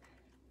paste,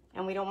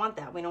 and we don't want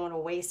that. We don't want to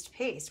waste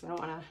paste. We don't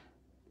want to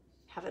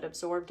have it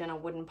absorbed in a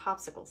wooden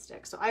popsicle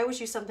stick. So I always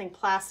use something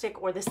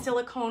plastic or the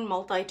silicone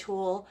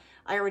multi-tool.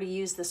 I already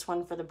used this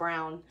one for the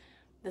brown.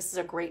 This is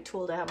a great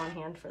tool to have on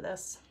hand for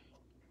this.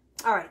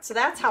 All right, so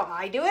that's how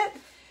I do it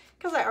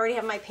because I already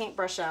have my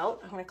paintbrush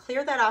out. I'm going to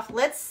clear that off.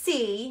 Let's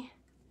see.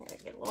 I'm going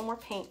to get a little more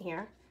paint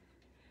here.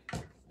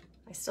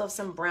 I still have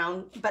some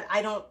brown, but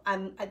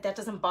that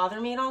doesn't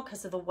bother me at all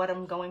because of what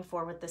I'm going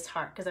for with this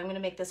heart, because I'm going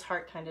to make this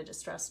heart kind of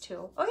distressed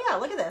too. Oh yeah,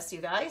 look at this, you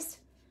guys.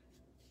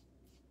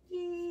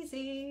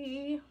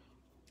 Easy.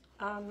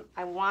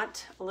 I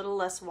want a little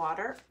less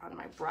water on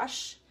my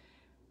brush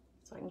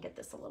so I can get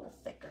this a little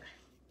thicker.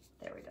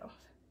 There we go.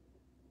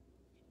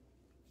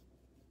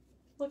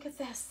 Look at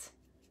this.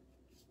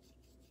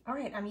 All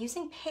right, I'm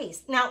using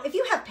paste. Now, if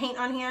you have paint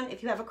on hand,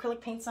 if you have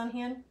acrylic paints on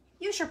hand,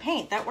 use your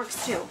paint. That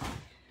works too.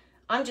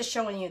 I'm just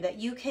showing you that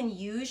you can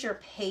use your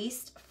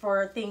paste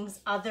for things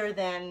other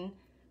than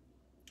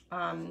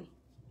on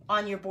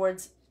your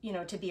boards, you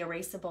know, to be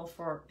erasable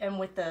for, and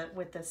with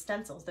the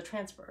stencils, the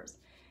transfers.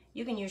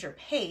 You can use your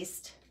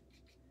paste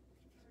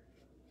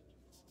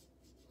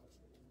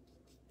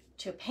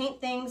to paint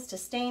things, to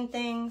stain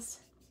things.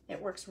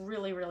 It works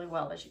really, really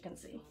well, as you can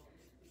see.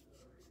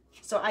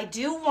 So I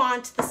do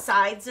want the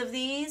sides of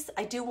these,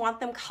 I do want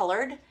them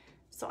colored.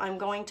 So I'm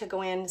going to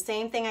go in,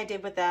 same thing I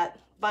did with that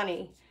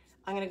bunny.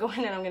 I'm going to go in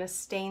and I'm going to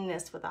stain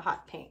this with a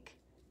hot pink.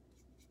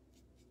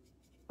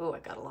 Oh, I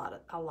got a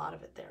lot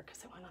of it there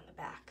because it went on the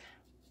back.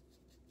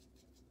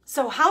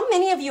 So how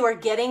many of you are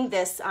getting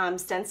this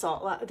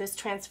stencil, this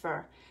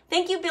transfer?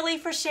 Thank you, Billy,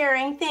 for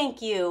sharing.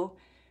 Thank you.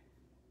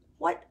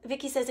 What,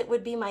 Vicky says it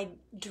would be my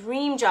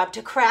dream job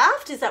to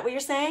craft. Is that what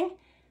you're saying?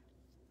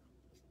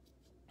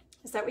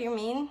 Is that what you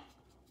mean,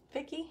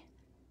 Vicky?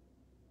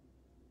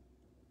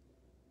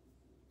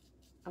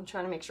 I'm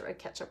trying to make sure I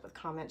catch up with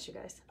comments, you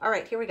guys. All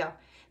right, here we go.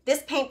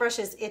 This paintbrush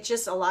it's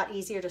just a lot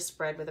easier to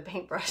spread with a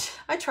paintbrush.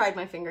 I tried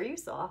my finger, you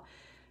saw.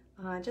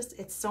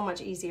 It's so much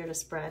easier to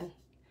spread.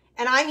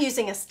 And I'm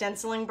using a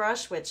stenciling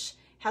brush, which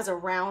has a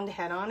round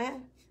head on it,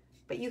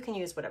 but you can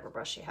use whatever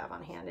brush you have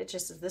on hand. It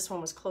just, this one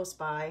was close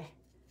by.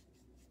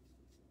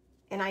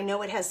 And I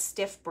know it has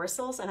stiff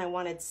bristles, and I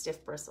wanted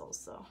stiff bristles,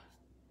 so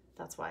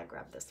that's why I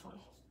grabbed this one.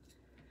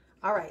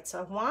 All right, so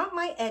I want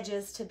my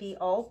edges to be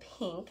all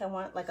pink. I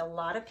want like a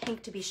lot of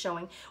pink to be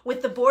showing.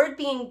 With the board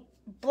being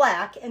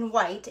black and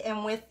white,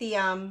 and with the,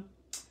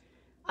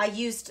 I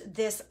used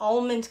this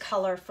almond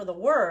color for the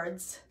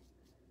words.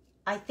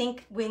 I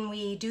think when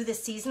we do the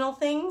seasonal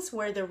things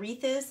where the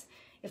wreath is,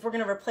 if we're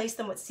gonna replace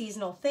them with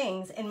seasonal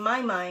things, in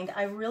my mind,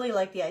 I really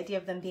like the idea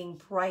of them being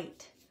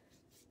bright.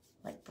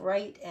 Like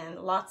bright and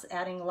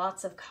adding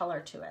lots of color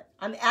to it.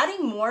 I'm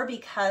adding more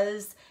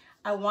because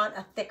I want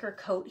a thicker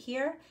coat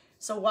here.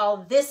 So while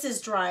this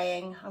is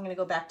drying, I'm gonna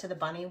go back to the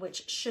bunny,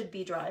 which should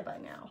be dry by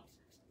now.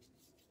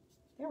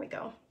 There we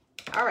go.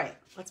 All right,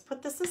 let's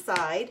put this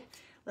aside.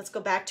 Let's go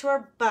back to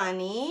our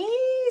bunny.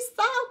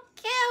 So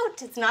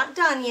cute. It's not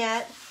done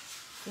yet.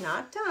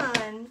 Not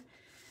done.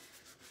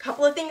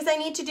 Couple of things I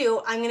need to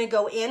do. I'm gonna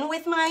go in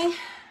with my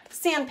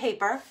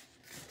sandpaper,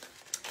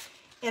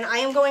 And I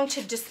am going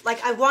to just,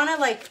 like, I want to,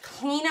 like,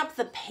 clean up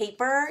the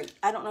paper.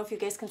 I don't know if you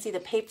guys can see the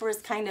paper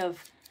is kind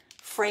of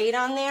frayed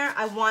on there.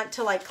 I want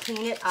to, like,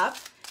 clean it up.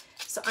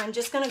 So I'm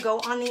just going to go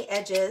on the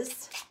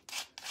edges,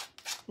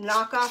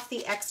 knock off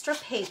the extra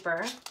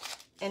paper,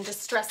 and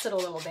distress it a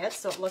little bit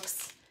so it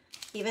looks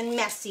even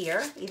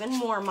messier, even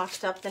more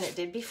mucked up than it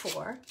did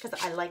before, because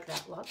I like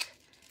that look.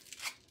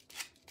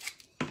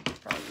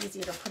 Probably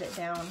easier to put it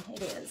down.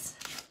 It is.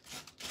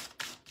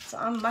 So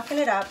I'm mucking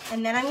it up,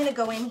 and then I'm going to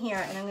go in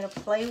here and I'm going to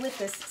play with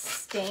this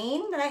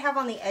stain that I have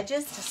on the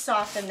edges to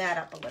soften that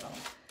up a little.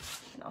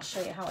 And I'll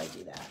show you how I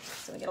do that.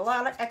 So we get a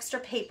lot of extra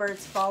paper.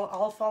 It's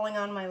all falling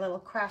on my little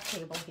craft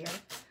table here,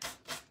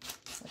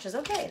 which is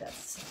okay.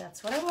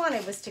 That's what I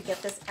wanted, was to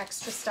get this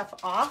extra stuff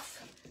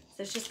off.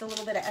 There's just a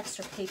little bit of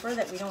extra paper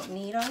that we don't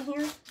need on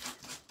here.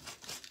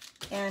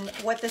 And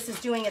what this is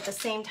doing at the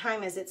same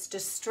time is it's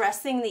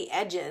distressing the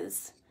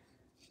edges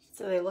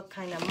so they look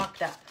kind of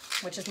mucked up,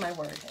 which is my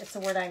word. It's a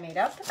word I made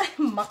up,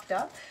 mucked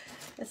up.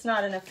 It's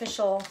not an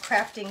official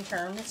crafting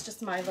term. It's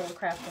just my little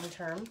crafting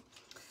term.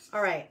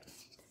 All right.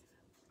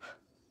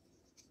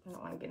 I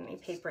don't want to get any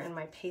paper in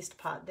my paste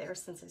pot there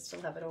since I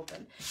still have it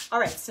open. All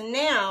right, so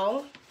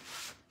now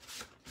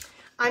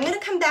I'm going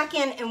to come back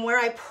in, and where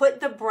I put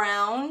the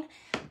brown,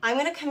 I'm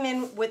going to come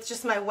in with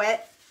just my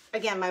wet,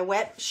 again, my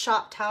wet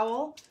shop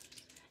towel,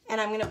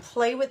 and I'm going to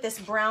play with this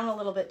brown a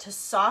little bit to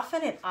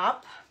soften it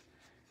up.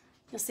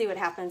 You'll see what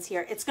happens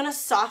here. It's going to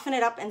soften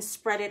it up and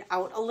spread it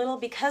out a little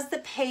because the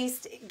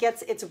paste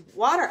gets, it's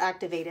water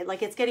activated,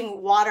 like it's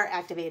getting water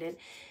activated.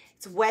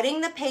 It's wetting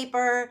the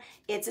paper,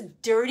 it's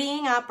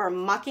dirtying up or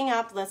mucking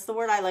up, that's the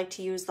word I like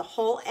to use, the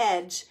whole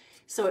edge,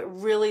 so it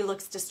really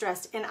looks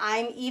distressed. And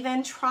I'm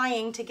even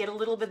trying to get a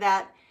little bit of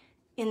that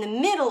in the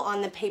middle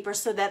on the paper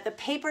so that the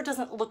paper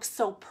doesn't look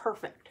so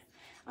perfect.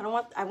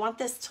 I want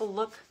this to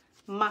look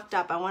mucked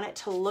up. I want it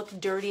to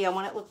look dirty. I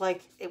want it to look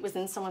like it was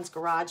in someone's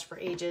garage for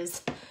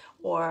ages,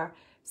 or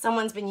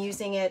someone's been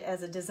using it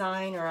as a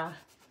design or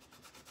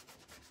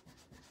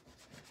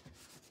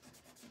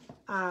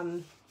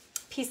a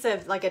piece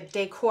of like a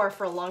decor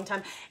for a long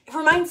time. It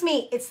reminds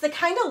me, it's the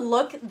kind of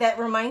look that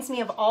reminds me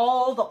of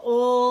all the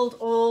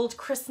old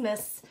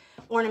Christmas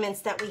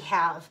ornaments that we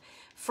have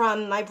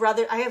from my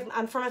brother.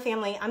 I'm from a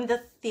family, I'm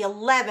the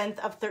 11th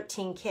of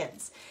 13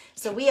 kids.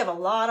 So we have a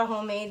lot of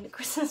homemade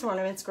Christmas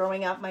ornaments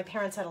growing up. My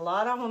parents had a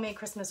lot of homemade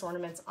Christmas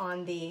ornaments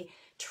on the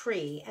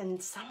tree,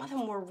 and some of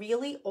them were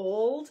really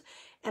old,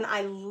 and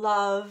I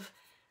love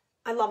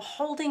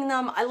holding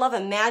them. I love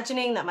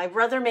imagining that my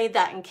brother made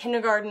that in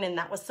kindergarten, and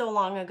that was so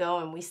long ago,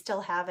 and we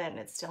still have it, and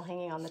it's still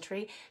hanging on the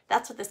tree.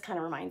 That's what this kind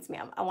of reminds me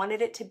of. I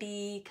wanted it to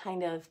be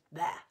kind of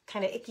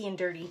icky and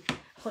dirty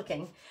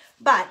looking.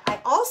 But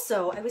I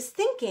was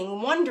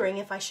wondering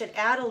if I should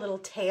add a little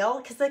tail,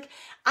 because like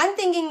I'm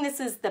thinking this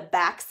is the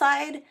back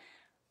side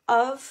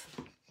of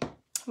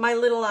my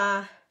little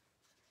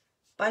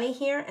bunny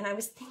here, and I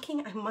was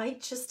thinking I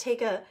might just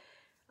take a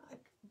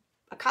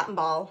cotton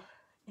ball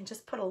and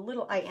just put a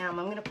little, I'm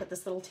going to put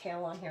this little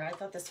tail on here. I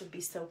thought this would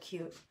be so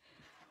cute.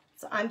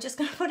 So I'm just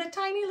going to put a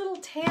tiny little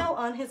tail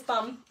on his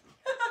bum.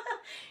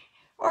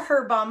 Or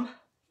her bum.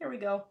 Here we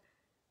go.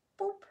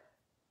 Boop.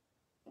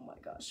 Oh my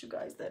gosh, you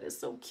guys, that is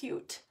so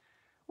cute.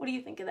 What do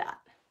you think of that?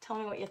 Tell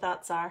me what your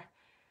thoughts are.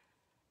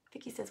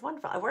 Vicki says,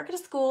 wonderful. I work at a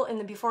school in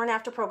the before and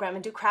after program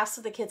and do crafts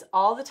with the kids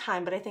all the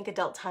time, but I think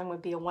adult time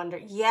would be a wonder.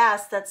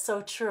 Yes, that's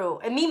so true.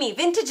 And Mimi,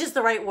 vintage is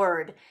the right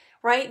word,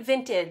 right?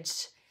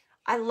 Vintage.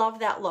 I love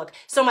that look.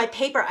 So my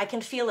paper, I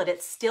can feel it.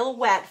 It's still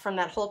wet from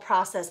that whole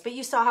process, but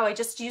you saw how I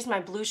just used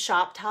my blue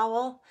shop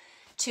towel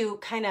to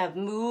kind of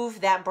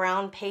move that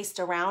brown paste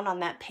around on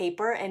that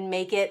paper and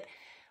make it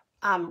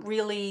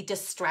really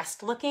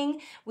distressed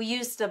looking. We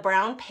used the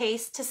brown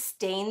paste to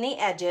stain the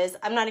edges.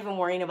 I'm not even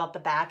worrying about the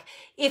back.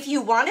 If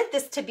you wanted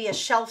this to be a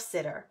shelf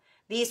sitter,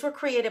 these were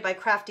created by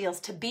Craft Deals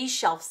to be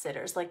shelf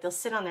sitters, like they'll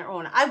sit on their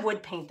own. I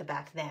would paint the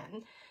back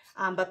then,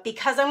 but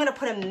because I'm gonna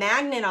put a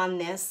magnet on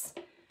this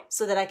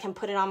so that I can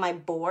put it on my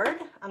board,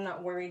 I'm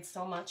not worried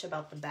so much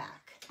about the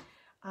back.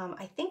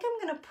 I think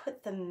I'm gonna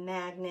put the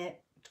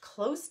magnet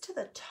close to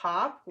the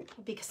top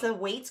because the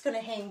weight's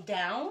gonna hang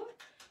down.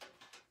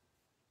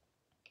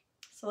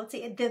 So let's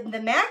see,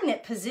 the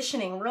magnet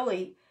positioning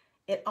really,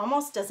 it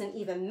almost doesn't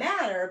even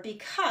matter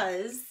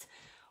because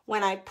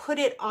when I put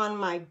it on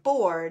my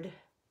board,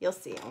 you'll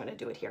see, I'm gonna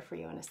do it here for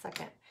you in a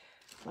second.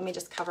 Let me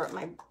just cover up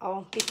my,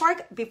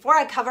 before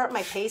I cover up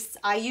my paste,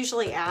 I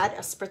usually add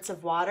a spritz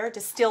of water,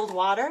 distilled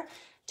water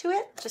to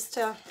it, just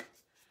to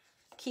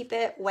keep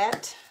it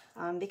wet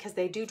because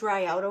they do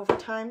dry out over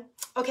time.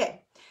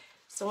 Okay,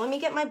 so let me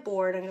get my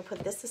board. I'm gonna put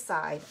this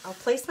aside. I'll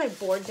place my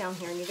board down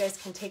here and you guys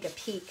can take a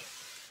peek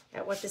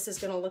at what this is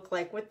gonna look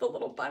like with the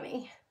little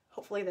bunny.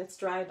 Hopefully that's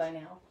dry by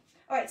now.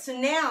 All right, so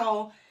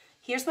now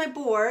here's my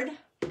board.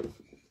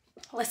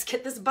 Let's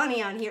get this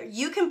bunny on here.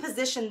 You can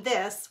position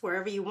this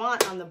wherever you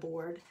want on the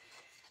board.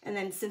 And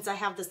then since I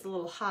have this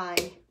little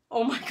high,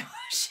 oh my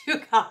gosh,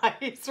 you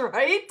guys,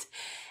 right?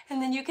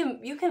 And then you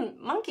can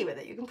monkey with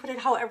it. You can put it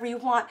however you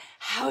want.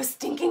 How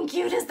stinking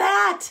cute is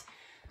that?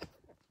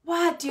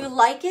 What, do you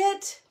like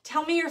it?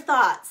 Tell me your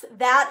thoughts.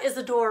 That is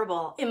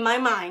adorable. In my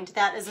mind,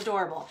 that is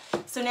adorable.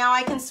 So now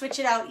I can switch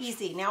it out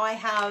easy. Now I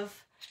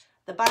have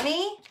the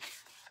bunny,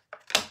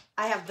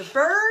 I have the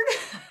bird,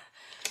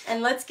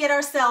 and let's get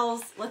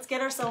ourselves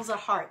a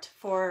heart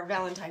for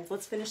Valentine's.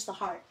 Let's finish the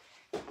heart.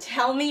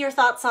 Tell me your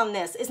thoughts on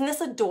this. Isn't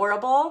this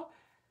adorable?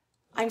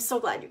 I'm so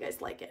glad you guys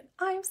like it.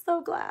 I'm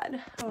so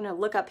glad. I'm gonna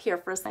look up here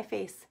first, my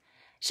face.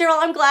 Cheryl,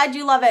 I'm glad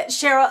you love it.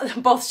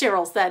 Cheryl, both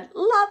Cheryl said,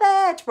 love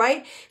it,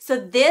 right? So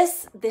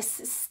this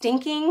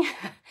stinking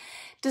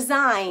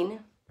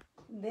design,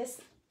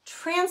 this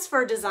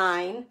transfer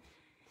design,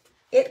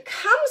 it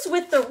comes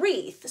with the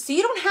wreath. So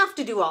you don't have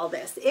to do all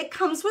this. It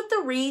comes with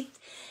the wreath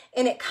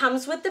and it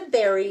comes with the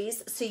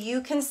berries. So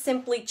you can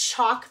simply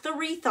chalk the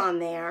wreath on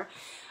there.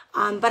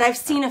 But I've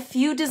seen a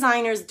few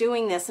designers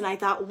doing this and I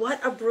thought,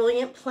 what a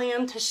brilliant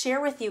plan to share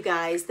with you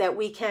guys, that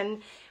we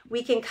can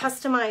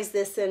customize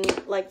this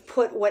and like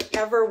put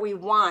whatever we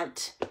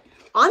want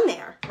on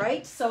there,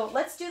 right? So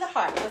let's do the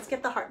heart. Let's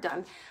get the heart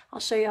done.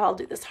 I'll show you how I'll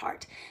do this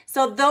heart.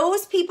 So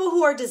those people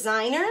who are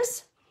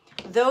designers,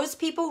 those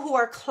people who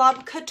are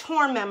Club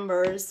Couture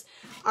members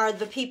are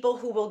the people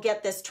who will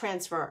get this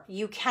transfer.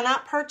 You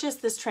cannot purchase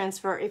this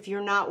transfer if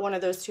you're not one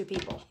of those two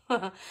people.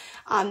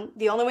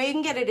 The only way you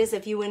can get it is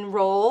if you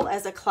enroll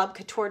as a Club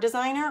Couture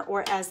designer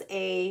or as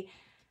a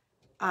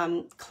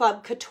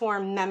Club Couture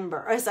member,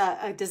 or as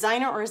a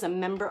designer or as a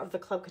member of the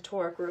Club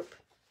Couture group.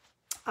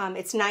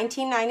 It's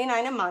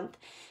 $19.99 a month.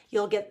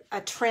 You'll get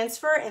a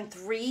transfer and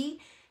 3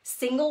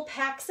 single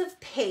packs of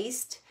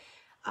paste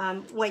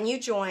when you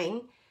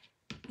join.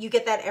 You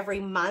get that every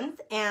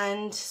month.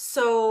 And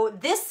so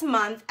this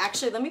month,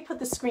 actually, let me put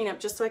the screen up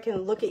just so I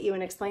can look at you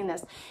and explain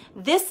this.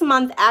 This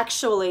month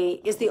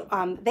actually is the,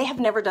 they have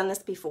never done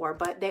this before,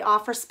 but they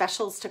offer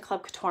specials to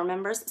Club Couture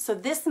members. So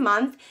this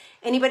month,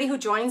 anybody who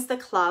joins the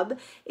club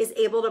is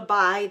able to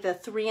buy the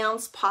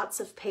 3-ounce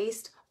pots of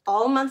paste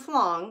all month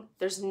long.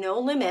 There's no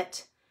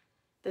limit.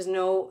 There's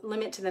no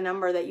limit to the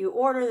number that you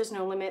order. There's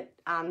no limit.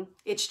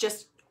 It's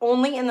just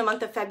only in the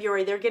month of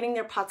February, they're getting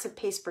their pots of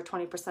paste for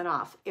 20%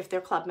 off if they're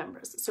club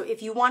members. So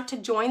if you want to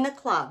join the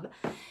club,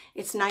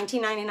 it's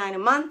 $19.99 a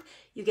month.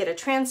 You get a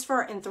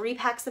transfer and 3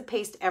 packs of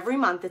paste every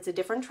month. It's a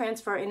different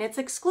transfer and it's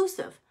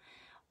exclusive.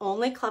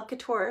 Only Club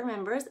Couture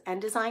members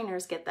and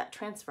designers get that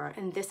transfer,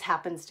 and this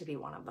happens to be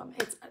one of them.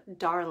 It's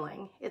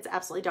darling. It's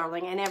absolutely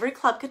darling. And every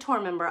Club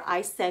Couture member,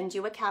 I send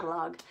you a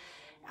catalog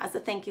as a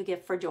thank you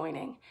gift for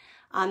joining.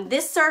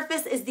 This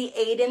surface is the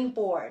Aiden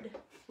board.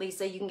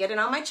 Lisa, you can get it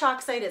on my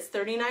chalk site. It's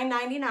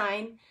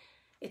 $39.99.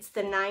 It's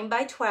the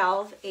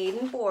 9x12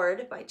 Aiden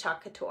board by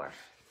Chalk Couture.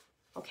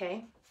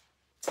 Okay,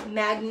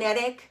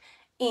 magnetic,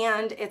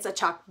 and it's a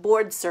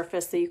chalkboard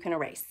surface so you can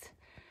erase.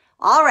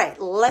 All right,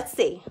 let's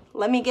see.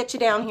 Let me get you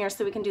down here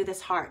so we can do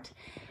this heart.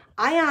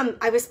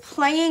 I was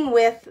playing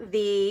with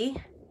the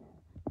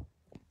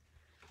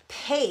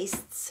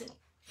pastes.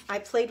 I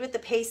played with the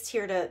paste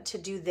here to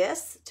do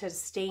this, to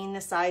stain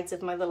the sides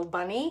of my little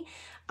bunny,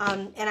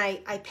 and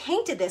I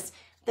painted this.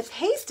 The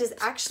paste is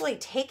actually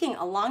taking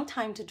a long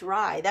time to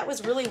dry. That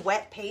was really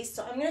wet paste,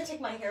 so I'm gonna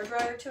take my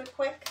hairdryer to it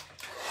quick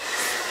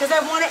because I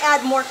wanna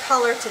add more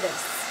color to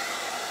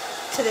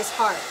this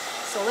heart.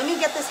 So let me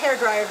get this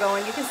hairdryer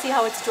going. You can see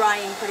how it's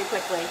drying pretty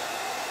quickly.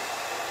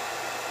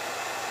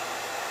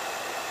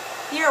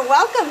 You're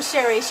welcome,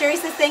 Sherry. Sherry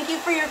says, thank you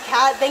for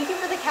thank you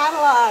for the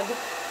catalog.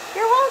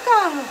 You're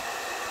welcome.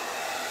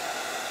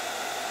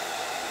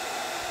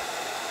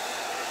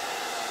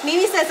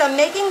 Mimi says, I'm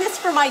making this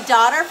for my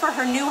daughter for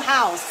her new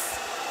house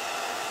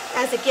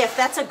as a gift.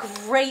 That's a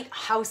great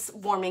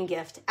housewarming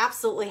gift.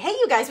 Absolutely. Hey,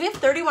 you guys, we have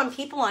 31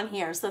 people on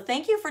here, so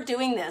thank you for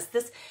doing this.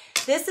 This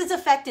is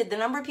affected, the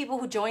number of people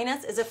who join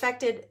us is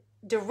affected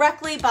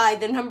directly by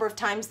the number of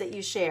times that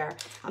you share,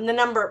 the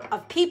number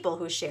of people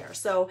who share.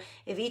 So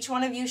if each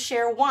one of you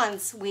share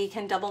once, we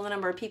can double the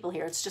number of people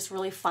here. It's just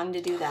really fun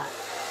to do that.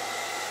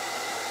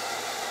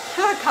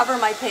 Cover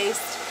my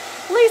paste.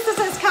 Lisa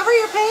says, cover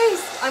your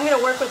paste. I'm going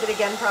to work with it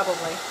again,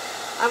 probably.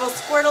 I will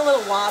squirt a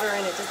little water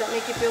in it. Does that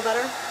make you feel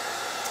better?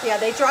 Yeah,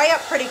 they dry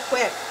up pretty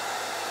quick.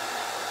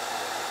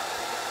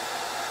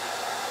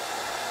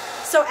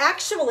 So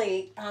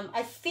actually,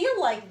 I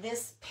feel like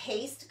this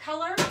paste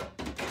color,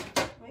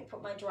 let me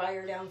put my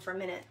dryer down for a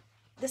minute.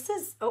 This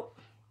is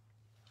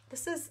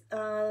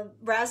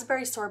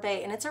raspberry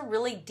sorbet, and it's a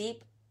really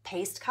deep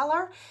paste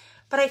color.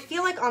 But I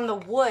feel like on the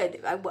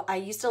wood, I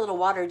used a little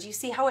water. Do you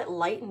see how it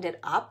lightened it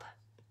up?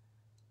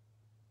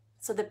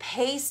 So the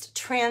paste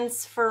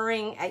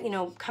transferring,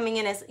 coming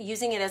in as,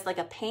 using it as like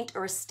a paint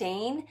or a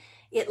stain,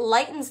 it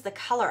lightens the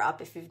color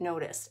up if you've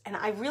noticed. And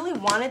I really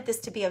wanted this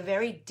to be a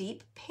very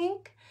deep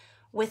pink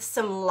with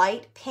some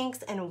light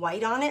pinks and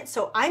white on it.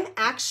 So I'm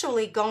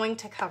actually going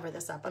to cover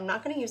this up. I'm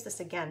not going to use this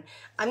again.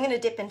 I'm going to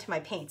dip into my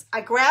paints. I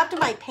grabbed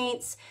my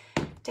paints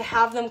to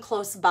have them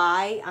close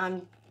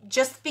by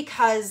just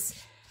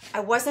because I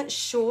wasn't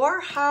sure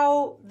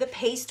how the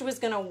paste was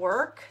going to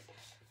work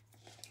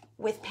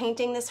with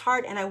painting this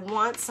heart, and I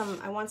want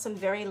some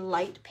very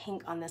light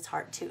pink on this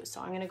heart too. So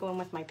I'm going to go in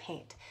with my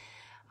paint.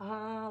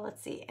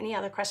 Let's see, any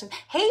other questions?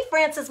 Hey,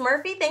 Francis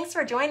Murphy, thanks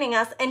for joining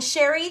us. And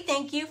Sherry,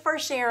 thank you for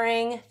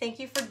sharing. Thank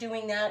you for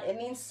doing that. It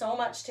means so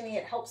much to me.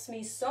 It helps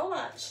me so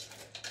much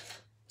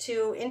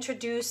to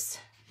introduce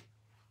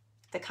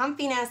the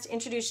Comfy Nest,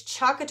 introduce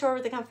Couture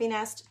with the Comfy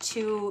Nest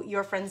to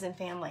your friends and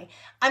family.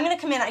 I'm gonna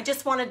come in, I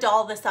just wanna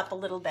doll this up a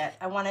little bit.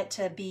 I want it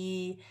to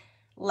be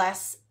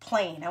less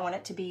plain. I want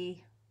it to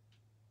be,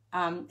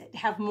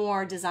 have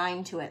more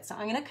design to it. So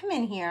I'm gonna come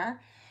in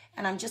here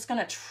and I'm just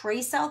gonna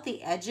trace out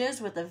the edges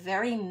with a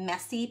very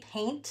messy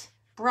paint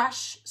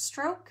brush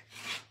stroke.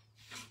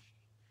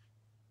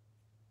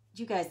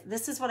 You guys,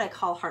 this is what I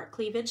call heart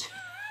cleavage.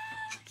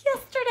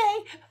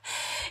 Yesterday,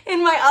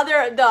 in my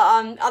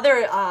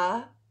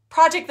other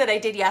project that I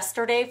did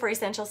yesterday for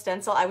Essential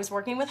Stencil, I was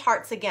working with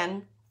hearts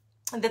again.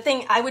 The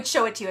thing, I would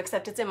show it to you,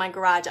 except it's in my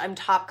garage. I'm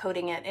top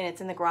coating it and it's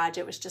in the garage.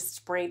 It was just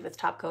sprayed with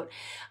top coat.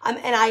 And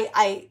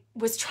I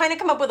was trying to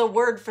come up with a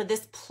word for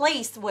this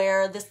place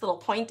where this little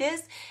point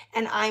is,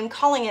 and I'm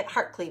calling it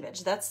heart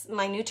cleavage. That's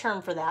my new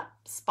term for that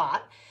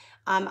spot.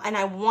 And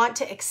I want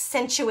to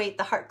accentuate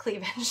the heart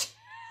cleavage.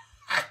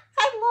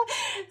 I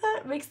love,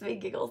 that makes me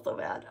giggle so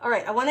bad. All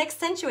right, I want to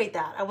accentuate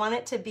that. I want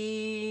it to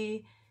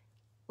be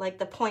like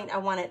the point I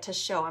want it to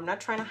show. I'm not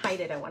trying to hide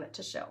it, I want it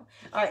to show.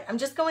 All right, I'm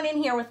just going in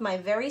here with my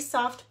very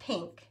soft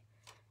pink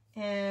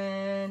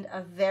and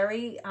a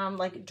very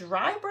like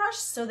dry brush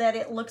so that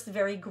it looks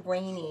very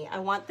grainy. I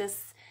want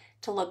this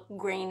to look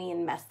grainy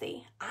and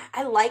messy.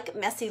 I like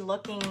messy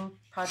looking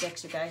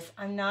projects, you guys.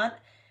 I'm not,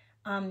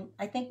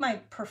 I think my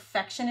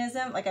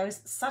perfectionism, like I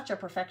was such a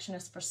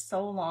perfectionist for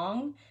so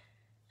long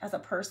as a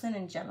person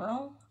in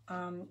general,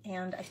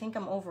 and I think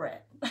I'm over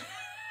it.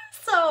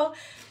 So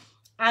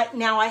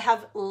now I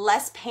have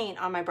less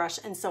paint on my brush,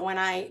 and so when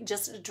I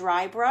just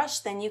dry brush,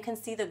 then you can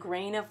see the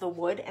grain of the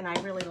wood, and I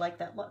really like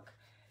that look.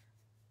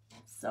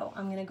 So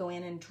I'm gonna go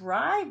in and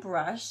dry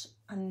brush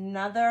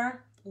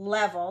another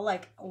level,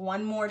 like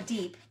one more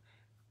deep.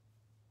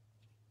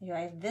 You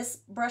have this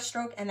brush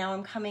stroke, and now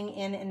I'm coming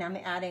in and I'm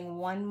adding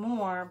one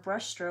more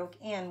brush stroke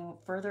in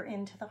further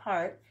into the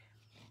heart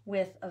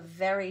with a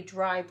very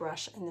dry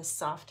brush in this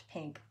soft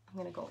pink. I'm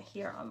gonna go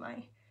here on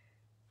my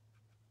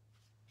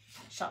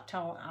shop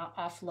towel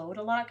offload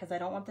a lot because I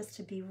don't want this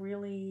to be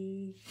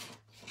really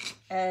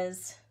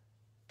as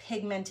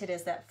pigmented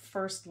as that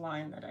first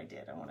line that I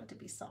did. I want it to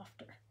be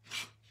softer.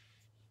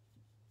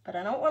 But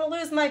I don't want to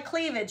lose my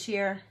cleavage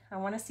here. I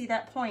want to see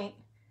that point.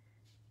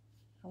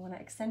 I want to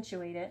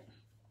accentuate it.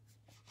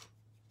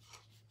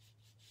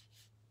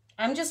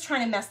 I'm just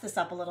trying to mess this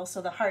up a little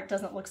so the heart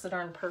doesn't look so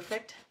darn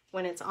perfect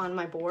when it's on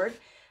my board.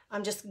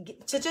 I'm just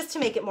to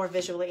make it more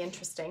visually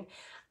interesting.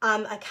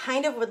 I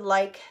kind of would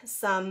like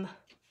some,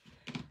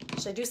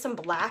 should I do some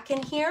black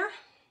in here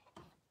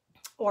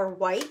or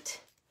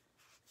white?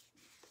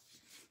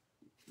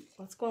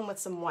 Let's go in with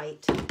some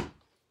white.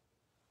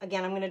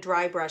 Again, I'm going to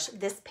dry brush.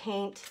 This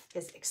paint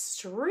is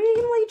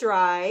extremely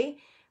dry,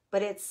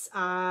 but it's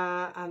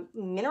a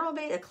mineral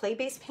base, a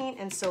clay-based paint,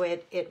 and so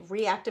it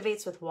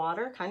reactivates with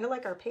water, kind of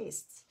like our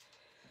pastes.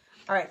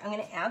 All right, I'm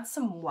going to add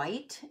some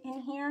white in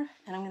here,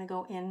 and I'm going to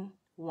go in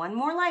one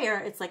more layer.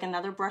 It's like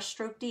another brush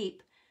stroke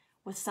deep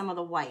with some of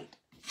the white.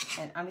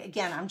 And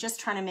again, I'm just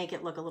trying to make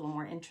it look a little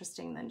more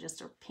interesting than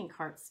just a pink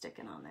heart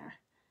sticking on there.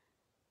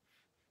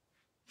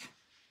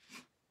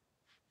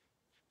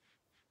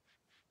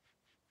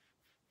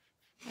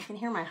 I can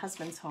hear my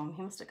husband's home.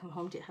 He must have come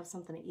home to have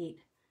something to eat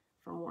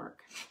from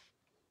work.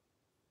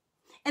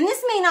 And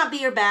this may not be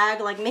your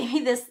bag. Like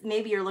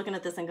maybe you're looking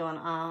at this and going,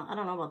 I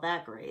don't know about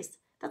that, Grace.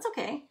 That's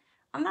okay.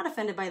 I'm not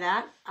offended by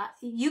that.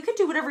 You can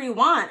do whatever you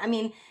want. I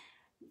mean,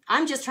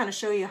 I'm just trying to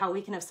show you how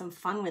we can have some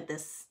fun with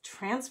this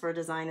transfer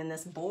design and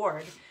this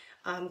board,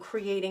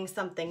 creating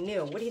something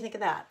new. What do you think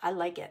of that? I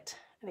like it.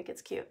 I think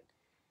it's cute.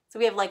 So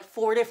we have like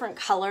 4 different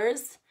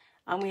colors.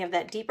 We have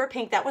that deeper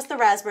pink. That was the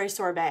raspberry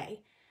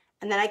sorbet.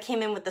 And then I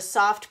came in with the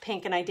soft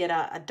pink and I did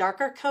a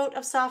darker coat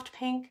of soft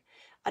pink,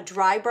 a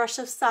dry brush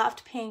of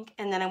soft pink,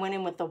 and then I went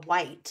in with the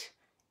white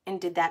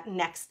and did that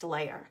next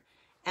layer.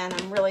 And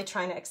I'm really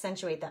trying to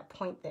accentuate that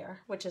point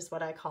there, which is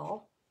what I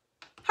call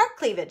heart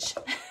cleavage.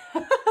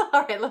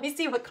 All right, let me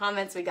see what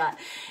comments we got.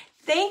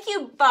 Thank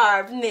you,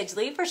 Barb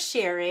Midgley, for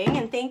sharing.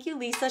 And thank you,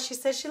 Lisa. She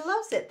says she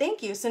loves it.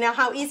 Thank you. So now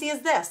how easy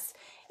is this?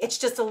 It's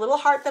just a little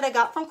heart that I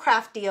got from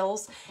Craft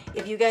Deals.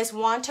 If you guys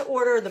want to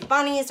order the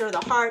bunnies or the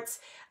hearts,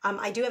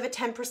 I do have a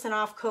 10%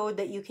 off code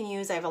that you can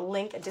use. I have a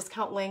link, a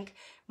discount link.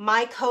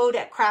 My code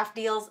at Craft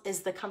Deals is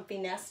the Comfy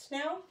Nest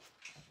now.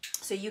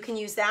 So you can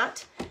use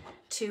that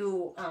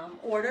to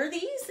order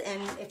these.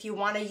 And if you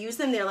want to use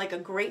them, they're like a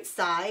great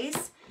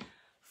size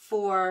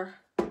for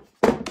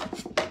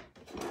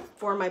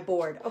my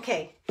board.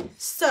 Okay,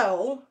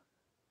 so,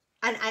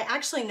 and I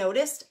actually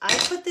noticed I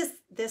put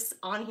this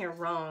on here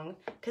wrong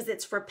because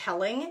it's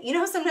repelling. You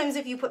know, sometimes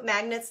if you put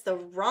magnets the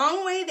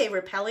wrong way, they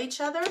repel each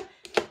other.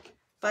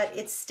 but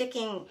it's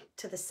sticking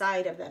to the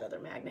side of that other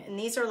magnet. And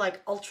these are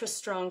like ultra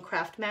strong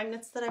craft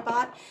magnets that I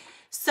bought.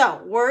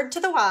 So word to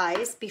the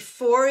wise,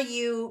 before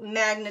you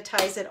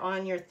magnetize it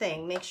on your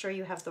thing, make sure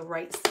you have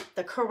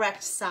the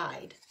correct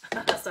side.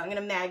 So I'm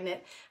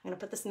gonna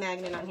put this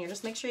magnet on here.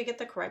 Just make sure you get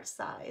the correct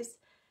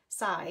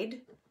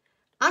side.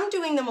 I'm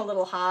doing them a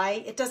little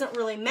high. It doesn't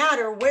really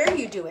matter where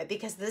you do it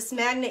because this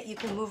magnet you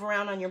can move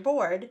around on your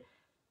board.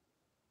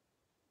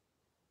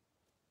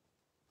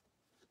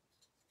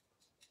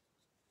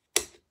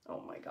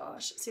 Oh my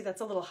gosh, see,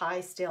 that's a little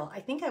high still. I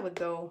think I would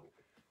go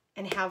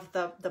and have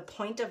the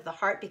point of the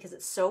heart because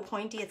it's so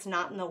pointy, it's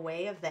not in the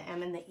way of the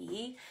M and the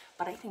E,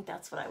 but I think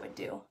that's what I would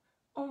do.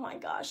 Oh my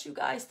gosh, you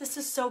guys, this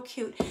is so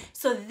cute.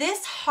 So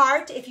this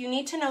heart, if you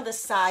need to know the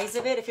size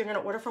of it, if you're gonna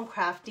order from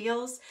Craft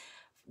Deals,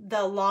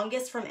 the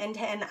longest from end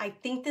to end, I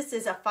think this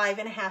is a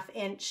 5.5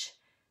 inch,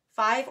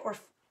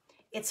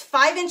 it's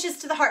 5 inches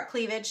to the heart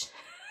cleavage,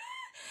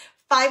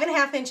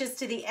 5.5 inches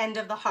to the end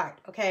of the heart,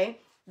 okay?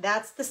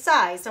 That's the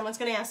size. Someone's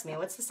going to ask me,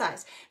 what's the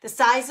size? The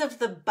size of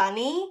the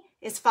bunny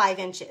is 5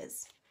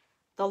 inches.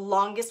 The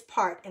longest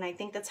part, and I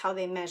think that's how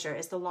they measure,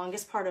 is the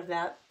longest part of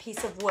that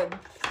piece of wood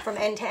from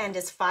end to end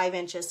is 5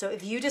 inches. So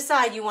if you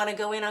decide you want to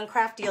go in on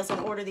Craft Deals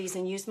and order these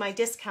and use my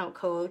discount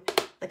code,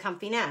 The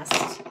Comfy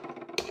Nest,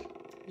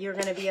 you're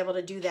going to be able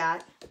to do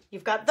that.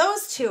 You've got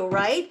those two,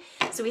 right?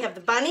 So we have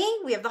the bunny,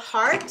 we have the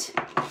heart,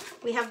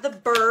 we have the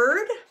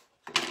bird.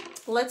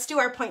 Let's do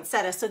our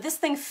poinsettia. So this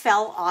thing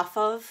fell off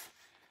of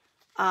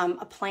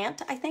a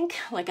plant, I think,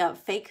 like a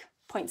fake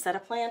poinsettia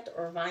plant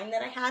or vine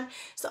that I had.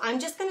 So I'm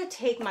just going to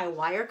take my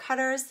wire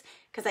cutters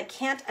because I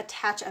can't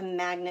attach a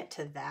magnet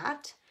to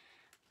that.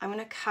 I'm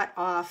going to cut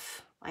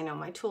off, I know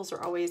my tools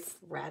are always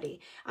ratty.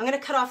 I'm going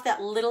to cut off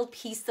that little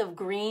piece of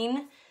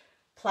green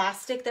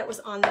plastic that was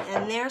on the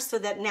end there so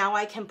that now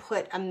I can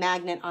put a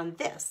magnet on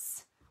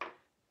this.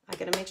 I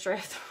got to make sure I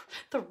have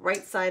the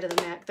right side of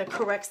the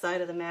correct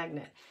side of the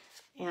magnet.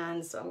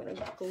 And so I'm going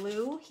to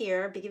glue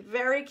here. Be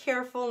very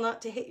careful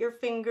not to hit your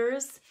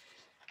fingers.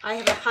 I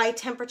have a high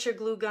temperature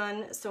glue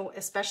gun, so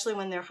especially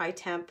when they're high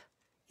temp,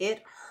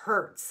 it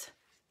hurts.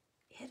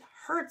 It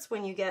hurts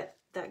when you get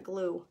that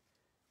glue,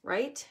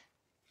 right?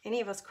 Any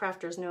of us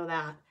crafters know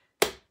that.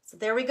 So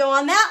there we go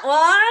on that one.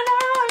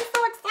 Oh, I'm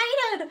so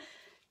excited.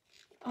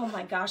 Oh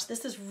my gosh,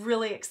 this is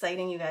really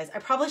exciting, you guys. I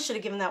probably should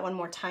have given that one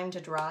more time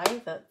to dry,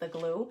 the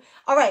glue.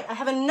 All right, I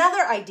have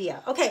another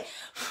idea. Okay,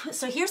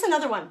 so here's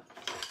another one.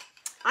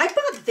 I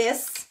bought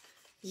this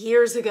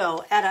years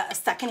ago at a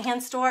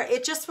secondhand store.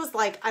 It just was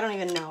like, I don't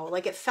even know,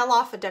 like it fell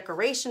off a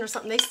decoration or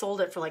something. They sold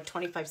it for like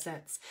 25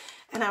 cents.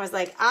 And I was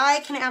like,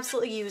 I can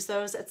absolutely use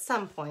those at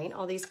some point,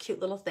 all these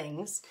cute little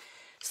things.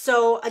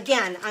 So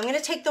again, I'm going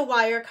to take the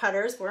wire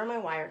cutters. Where are my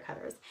wire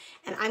cutters?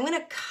 And I'm going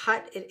to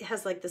cut, it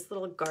has like this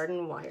little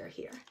garden wire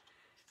here.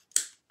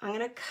 I'm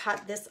going to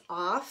cut this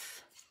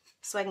off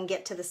so I can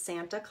get to the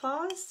Santa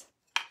Claus.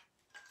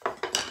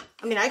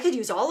 I mean, I could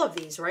use all of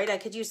these, right? I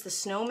could use the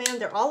snowman.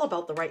 They're all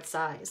about the right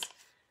size.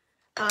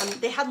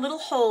 They had little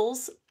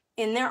holes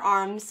in their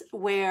arms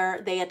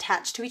where they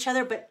attach to each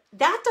other, but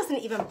that doesn't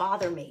even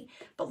bother me.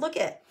 But look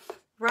at,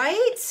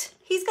 right?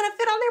 He's gonna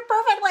fit on there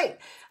perfectly.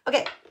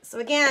 Okay, so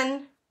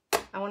again,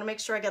 I wanna make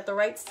sure I got the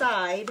right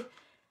side.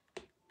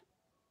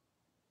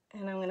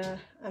 And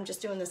I'm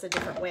just doing this a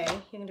different way.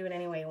 You can do it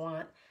any way you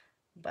want.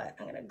 But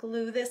I'm gonna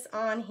glue this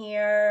on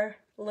here.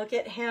 Look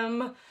at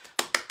him.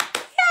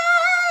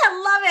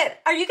 Love it.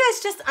 Are you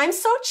guys just, I'm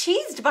so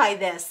cheesed by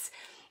this.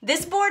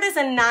 This board is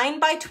a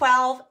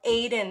 9x12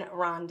 Aiden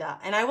Rhonda,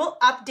 and I will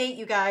update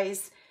you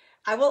guys.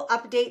 I will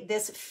update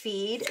this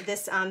feed,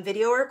 this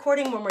video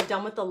recording when we're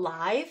done with the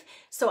live,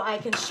 so I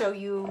can show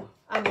you,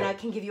 I mean, I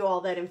can give you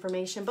all that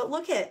information, but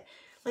look at,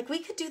 like we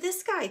could do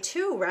this guy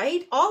too,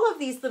 right? All of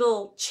these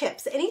little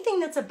chips, anything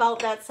that's about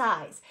that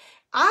size.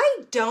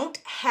 I don't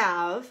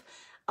have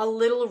a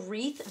little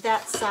wreath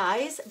that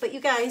size, but you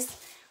guys,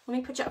 let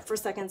me put you up for a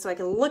second so I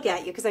can look at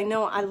you because I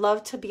know I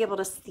love to be able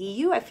to see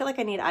you. I feel like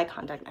I need eye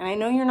contact. And I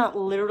know you're not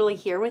literally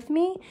here with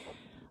me,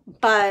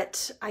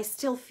 but I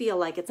still feel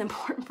like it's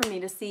important for me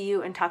to see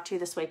you and talk to you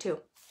this way too.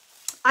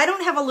 I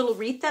don't have a little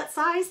wreath that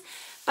size,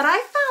 but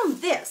I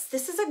found this.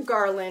 This is a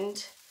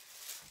garland.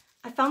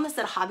 I found this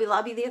at Hobby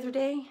Lobby the other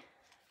day.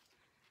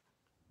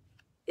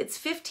 It's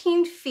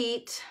 15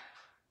 feet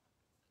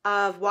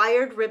of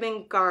wired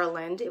ribbon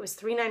garland. It was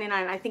 $3.99.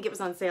 I think it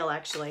was on sale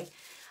actually.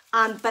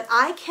 But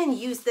I can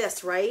use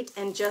this, right,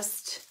 and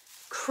just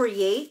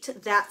create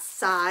that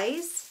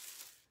size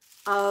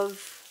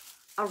of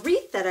a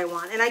wreath that I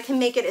want. And I can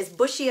make it as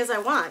bushy as I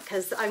want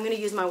because I'm going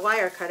to use my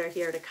wire cutter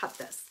here to cut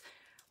this,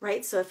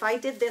 right? So if I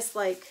did this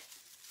like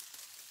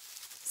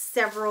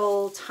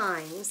several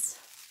times,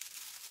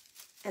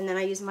 and then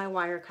I use my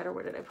wire cutter,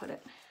 where did I put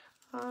it?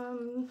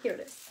 Here it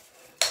is.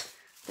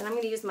 Then I'm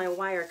going to use my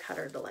wire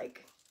cutter to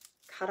like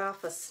cut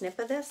off a snip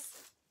of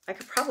this. I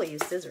could probably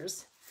use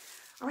scissors.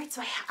 All right,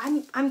 so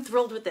I'm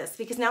thrilled with this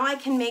because now I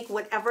can make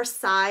whatever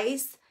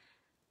size,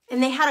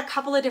 and they had a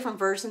couple of different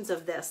versions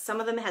of this. Some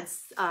of them had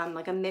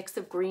like a mix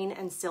of green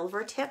and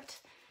silver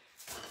tipped.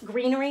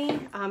 greenery,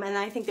 and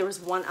I think there was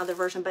one other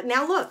version. But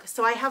now look,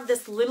 so I have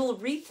this little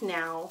wreath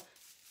now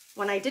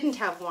when I didn't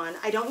have one.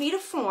 I don't need a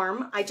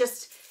form.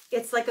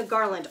 It's like a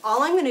garland.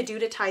 All I'm gonna do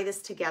to tie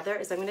this together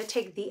is I'm gonna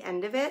take the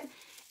end of it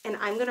and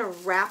I'm gonna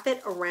wrap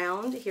it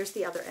around. Here's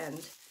the other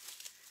end.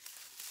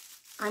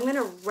 I'm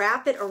gonna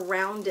wrap it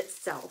around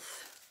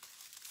itself,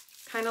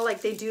 kind of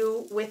like they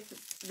do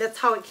with, that's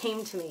how it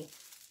came to me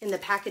in the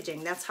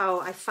packaging. That's how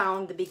I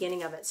found the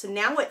beginning of it. So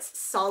now it's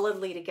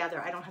solidly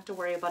together. I don't have to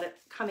worry about it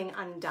coming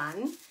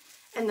undone.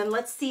 And then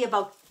let's see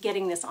about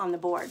getting this on the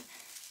board.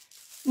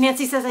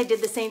 Nancy says I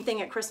did the same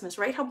thing at Christmas,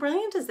 right? How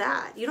brilliant is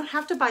that? You don't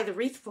have to buy the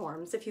wreath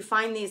forms if you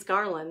find these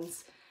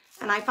garlands.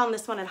 And I found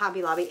this one at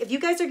Hobby Lobby. If you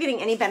guys are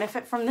getting any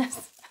benefit from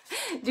this,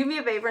 do me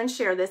a favor and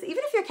share this.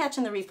 Even if you're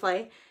catching the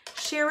replay,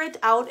 share it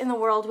out in the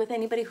world with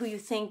anybody who you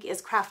think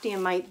is crafty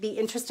and might be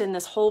interested in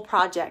this whole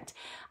project.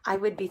 I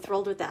would be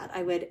thrilled with that.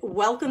 I would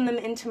welcome them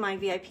into my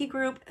VIP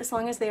group. As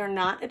long as they are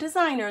not a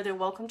designer, they're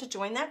welcome to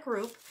join that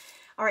group.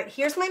 All right,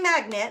 here's my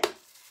magnet.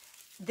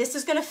 This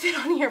is gonna fit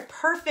on here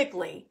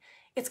perfectly.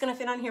 It's gonna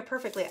fit on here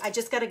perfectly. I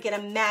just gotta get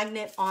a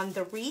magnet on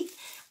the wreath.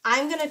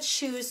 I'm gonna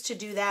choose to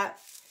do that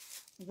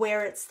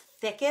where it's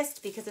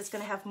thickest because it's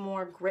gonna have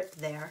more grip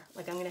there.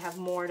 Like I'm gonna have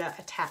more to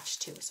attach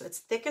to. So it's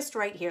thickest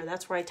right here.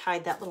 That's where I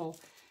tied that little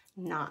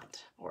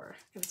knot, or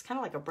it was kind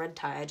of like a bread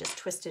tie. I just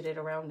twisted it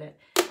around it.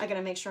 I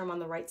gotta make sure I'm on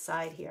the right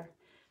side here.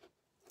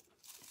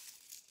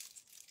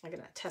 I'm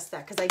gonna test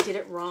that because I did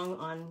it wrong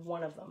on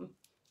one of them.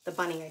 The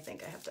bunny, I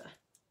think I have to,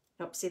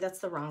 nope, see that's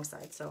the wrong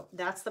side. So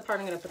that's the part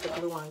I'm gonna put the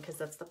glue on because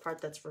that's the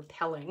part that's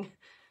repelling.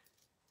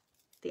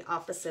 The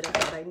opposite of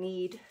what I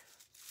need.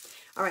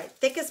 All right,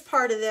 thickest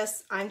part of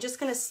this, I'm just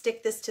gonna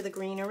stick this to the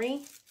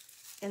greenery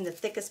in the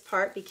thickest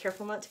part. Be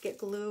careful not to get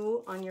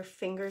glue on your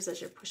fingers as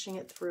you're pushing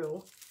it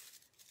through.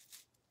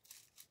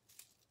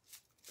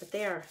 But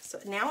there, so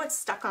now it's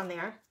stuck on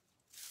there.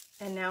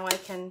 And now I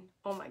can,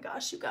 oh my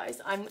gosh, you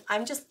guys,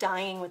 I'm just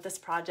dying with this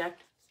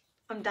project.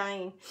 I'm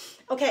dying.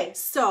 Okay,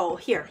 so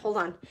here, hold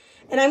on.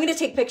 And I'm gonna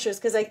take pictures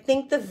because I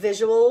think the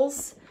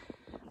visuals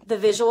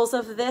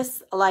of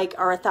this like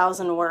are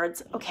 1,000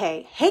 words.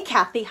 Okay, hey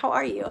Kathy, how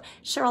are you?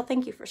 Cheryl,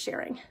 thank you for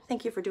sharing.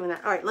 Thank you for doing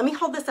that. All right, let me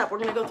hold this up. We're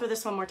gonna go through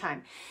this one more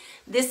time.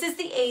 This is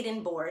the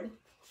Aiden board.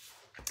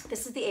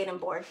 This is the Aiden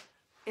board.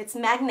 It's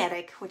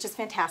magnetic, which is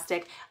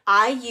fantastic.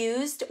 I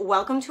used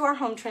Welcome to Our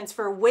Home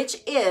Transfer, which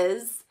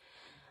is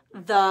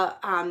the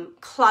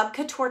Club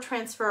Couture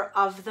transfer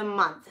of the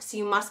month. So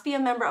you must be a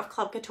member of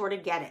Club Couture to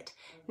get it.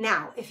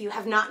 Now, if you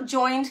have not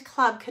joined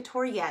Club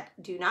Couture yet,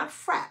 do not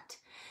fret.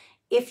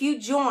 If you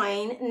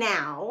join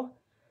now,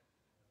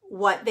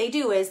 what they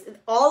do is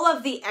all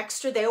of the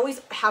extra, they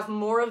always have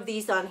more of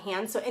these on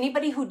hand. So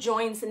anybody who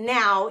joins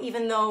now,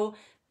 even though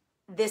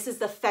this is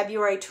the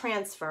February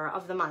transfer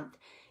of the month,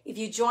 if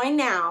you join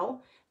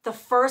now, the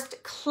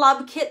first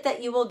club kit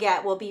that you will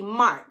get will be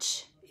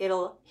March. It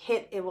will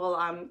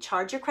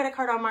charge your credit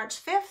card on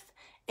March 5th.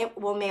 It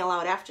will mail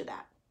out after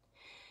that.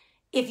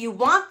 If you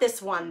want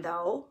this one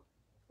though,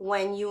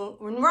 when you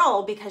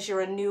enroll, because you're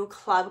a new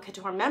Club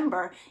Couture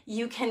member,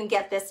 you can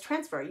get this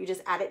transfer. You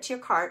just add it to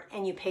your cart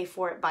and you pay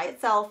for it by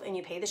itself and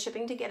you pay the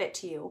shipping to get it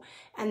to you.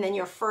 And then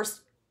your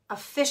first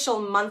official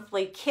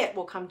monthly kit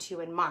will come to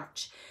you in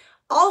March.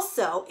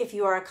 Also, if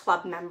you are a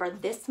club member,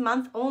 this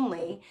month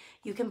only,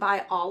 you can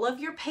buy all of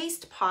your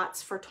paste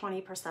pots for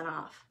 20%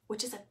 off,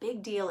 which is a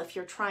big deal if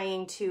you're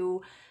trying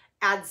to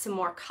add some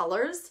more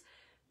colors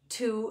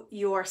to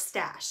your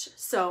stash.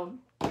 So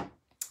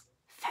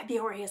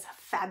February is a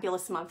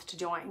fabulous month to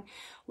join.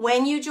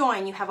 When you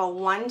join, you have a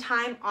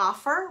one-time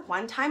offer,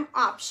 one-time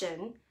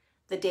option,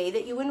 the day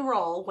that you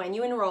enroll, when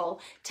you enroll,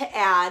 to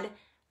add,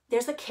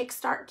 there's a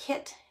Kickstart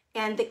kit.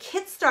 And the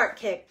Kickstart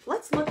kit,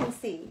 let's look and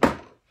see.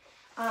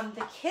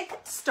 The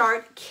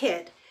Kickstart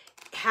kit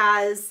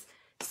has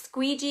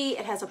squeegee,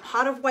 it has a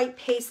pot of white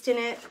paste in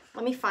it.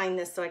 Let me find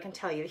this so I can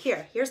tell you.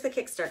 Here's the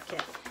Kickstart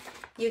kit.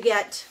 You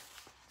get,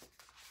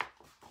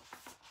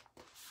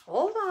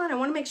 hold on, I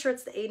want to make sure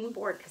it's the Aiden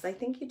board because I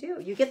think you do.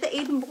 You get the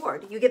Aiden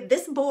board. You get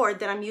this board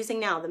that I'm using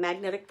now, the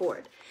magnetic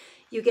board.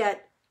 You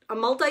get a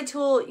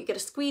multi-tool, you get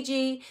a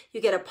squeegee, you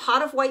get a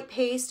pot of white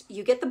paste,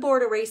 you get the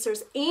board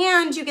erasers,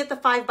 and you get the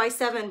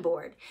 5x7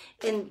 board.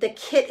 And the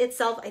kit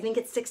itself, I think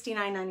it's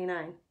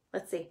 $69.99.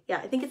 Let's see. Yeah,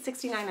 I think it's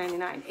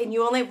 $69.99. And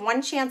you only have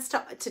one chance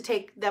to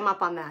take them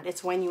up on that.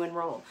 It's when you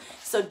enroll.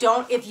 So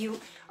don't, if you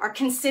are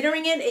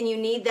considering it and you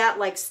need that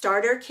like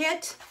starter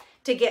kit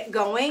to get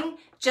going,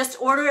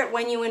 just order it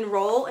when you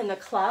enroll in the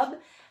club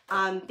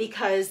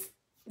because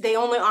they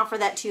only offer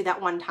that to you that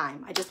one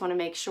time. I just want to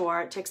make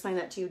sure to explain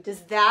that to you.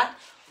 Does that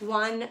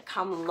one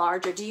come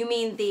larger? Do you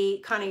mean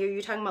the, Connie, are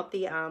you talking about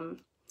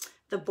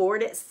the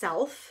board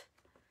itself?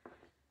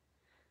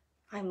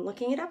 I'm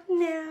looking it up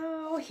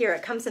now. Here,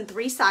 it comes in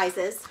 3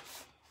 sizes.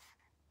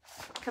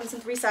 It comes in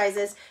 3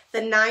 sizes. The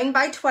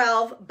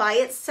 9x12 by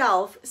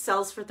itself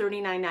sells for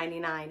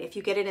 $39.99. If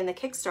you get it in the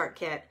Kickstart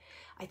kit,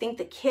 I think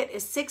the kit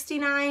is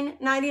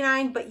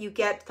 $69.99, but you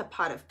get the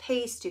pot of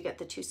paste, you get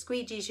the 2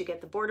 squeegees, you get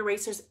the board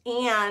erasers,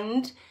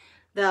 and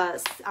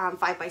the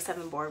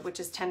 5x7 board, which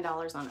is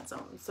 $10 on its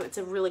own. So it's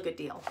a really good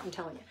deal, I'm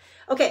telling you.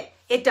 Okay,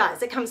 it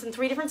does. It comes in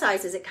 3 different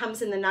sizes. It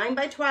comes in the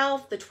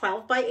 9x12, the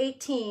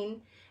 12x18,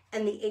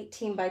 and the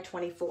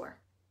 18x24.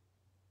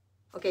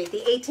 Okay, the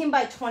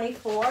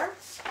 18x24,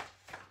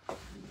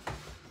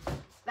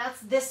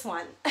 that's this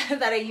one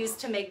that I used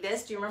to make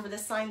this. Do you remember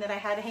this sign that I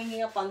had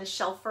hanging up on the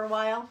shelf for a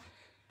while?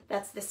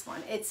 That's this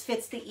one. It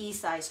fits the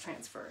E-size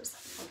transfers,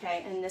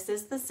 okay? And this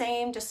is the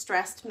same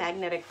distressed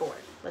magnetic board.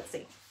 Let's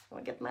see. I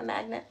want to get my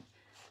magnet.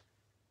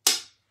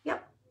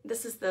 Yep,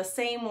 this is the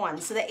same one.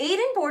 So the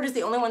 8-in board is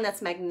the only one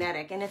that's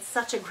magnetic, and it's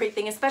such a great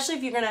thing, especially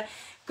if you're going to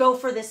go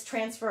for this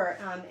transfer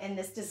and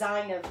this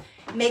design of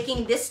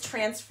making this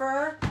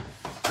transfer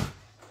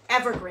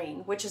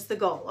evergreen, which is the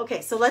goal.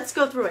 Okay, so let's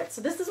go through it. So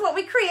this is what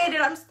we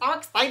created. I'm so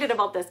excited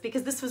about this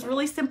because this was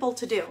really simple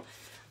to do.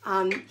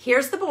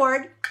 Here's the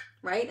board,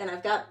 right? And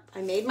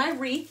I made my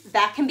wreath.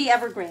 That can be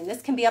evergreen.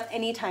 This can be up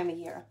any time of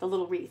year, the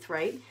little wreath,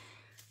 right?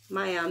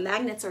 My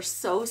magnets are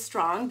so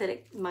strong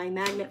that my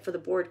magnet for the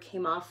board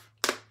came off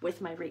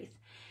with my wreath.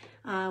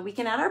 We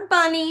can add our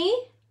bunny.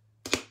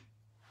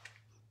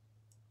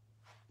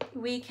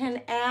 We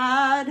can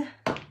add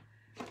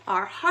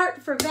our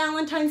heart for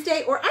Valentine's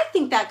Day, or I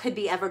think that could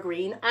be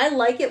evergreen. I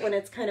like it when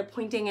it's kind of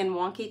pointing and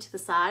wonky to the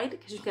side,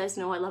 because you guys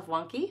know I love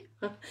wonky.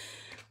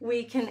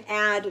 We can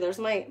add, there's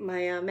my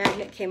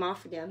magnet came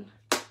off again,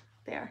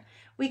 there.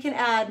 We can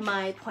add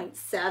my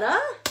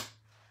poinsettia.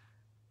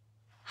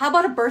 How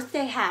about a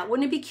birthday hat?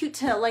 Wouldn't it be cute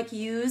to like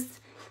use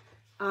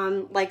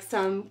like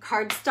some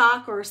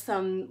cardstock or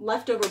some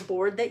leftover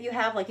board that you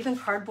have, like even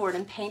cardboard,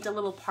 and paint a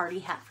little party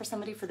hat for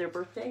somebody for their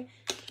birthday?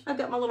 I've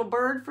got my little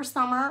bird for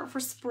summer, for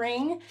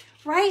spring,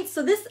 right?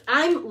 So this,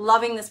 I'm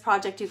loving this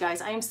project, you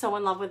guys. I am so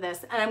in love with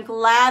this, and I'm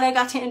glad I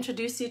got to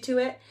introduce you to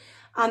it.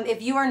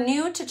 If you are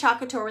new to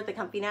Couture with the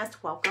Comfy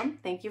Nest, welcome.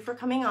 Thank you for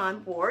coming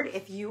on board.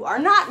 If you are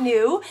not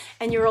new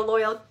and you're a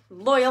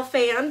loyal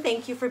fan,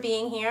 thank you for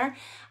being here.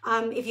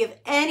 If you have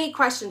any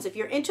questions, if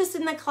you're interested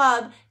in the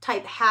club,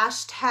 type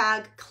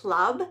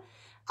 #club.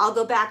 I'll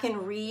go back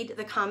and read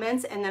the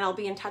comments, and then I'll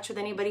be in touch with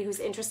anybody who's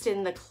interested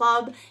in the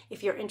club.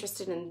 If you're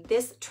interested in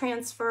this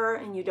transfer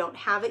and you don't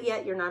have it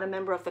yet, you're not a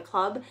member of the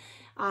club,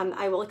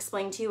 I will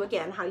explain to you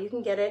again how you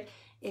can get it.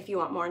 If you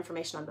want more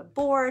information on the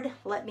board,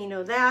 let me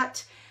know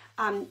that.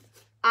 I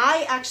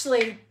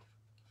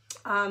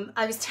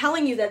was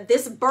telling you that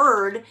this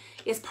bird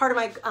is part of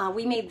my,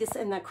 we made this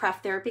in the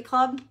Craft Therapy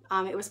Club.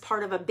 It was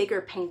part of a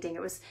bigger painting.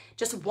 It was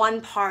just one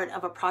part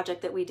of a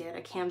project that we did,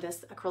 a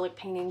canvas acrylic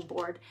painting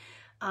board.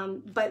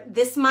 But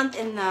this month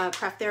in the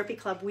Craft Therapy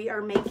Club, we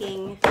are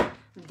making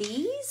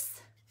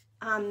these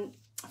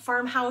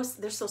farmhouse.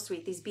 They're so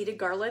sweet. These beaded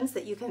garlands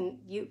that you can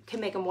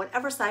make them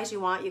whatever size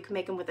you want. You can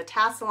make them with a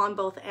tassel on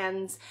both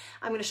ends.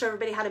 I'm going to show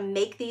everybody how to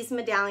make these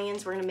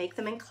medallions. We're going to make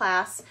them in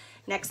class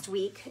next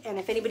week. And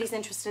if anybody's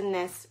interested in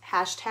this,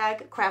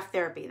 #Craft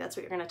Therapy. That's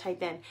what you're going to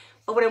type in.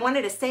 But what I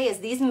wanted to say is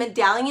these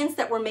medallions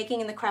that we're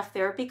making in the Craft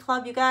Therapy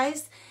Club, you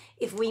guys,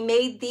 if we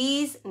made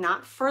these,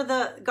 not for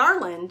the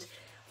garland,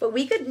 but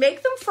we could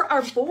make them for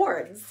our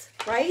boards,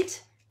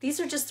 right?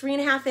 These are just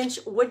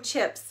 3.5-inch wood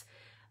chips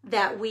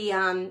that we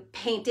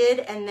painted,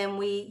 and then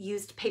we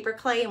used paper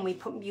clay and we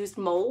used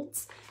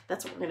molds.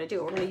 That's what we're gonna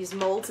do. We're gonna use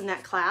molds in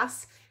that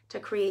class to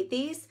create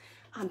these.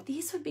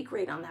 These would be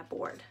great on that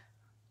board.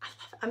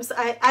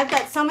 I've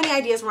got so many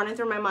ideas running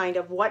through my mind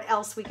of what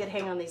else we could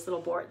hang on these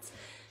little boards.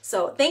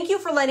 So thank you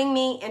for letting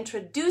me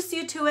introduce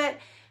you to it.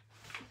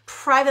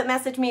 Private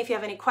message me if you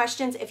have any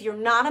questions. If you're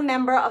not a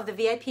member of the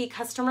VIP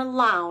Customer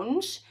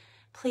Lounge,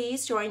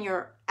 please join.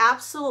 You're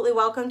absolutely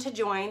welcome to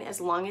join as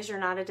long as you're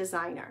not a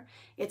designer.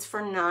 It's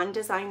for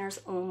non-designers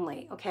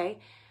only, okay?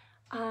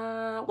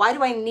 Why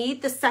do I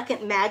need the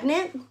second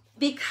magnet?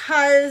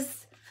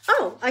 Because,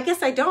 oh, I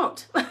guess I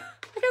don't. I guess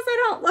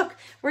I don't. Look,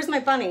 where's my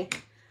bunny?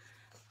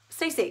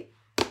 Stacy,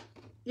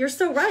 you're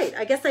so right.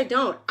 I guess I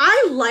don't.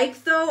 I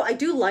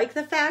do like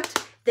the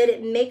fact that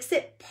it makes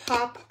it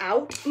pop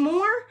out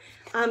more.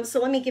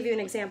 So let me give you an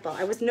example.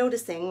 I was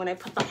noticing when I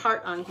put the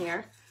heart on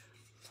here,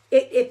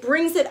 it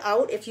brings it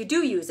out if you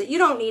do use it. You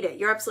don't need it.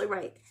 You're absolutely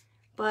right.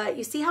 But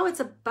you see how it's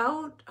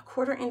about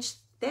 1/4 inch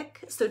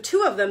thick? So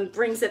 2 of them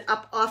brings it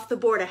up off the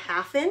board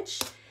 1/2 inch.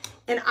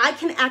 And I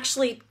can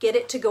actually get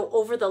it to go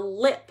over the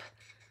lip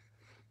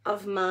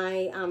of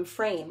my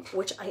frame,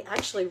 which I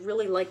actually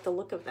really like the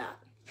look of that.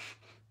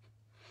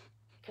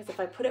 Because if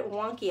I put it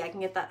wonky, I can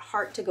get that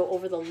heart to go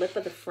over the lip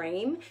of the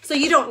frame. So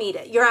you don't need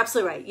it. You're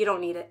absolutely right. You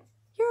don't need it.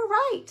 You're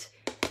right.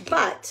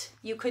 But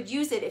you could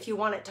use it if you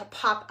want it to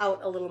pop out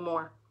a little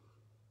more.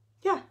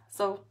 Yeah,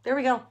 so there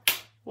we go.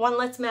 One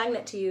less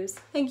magnet to use.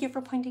 Thank you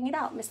for pointing it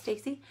out, Miss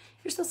Stacy.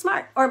 You're so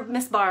smart. Or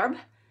Miss Barb.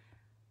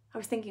 I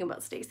was thinking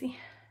about Stacy.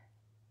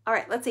 All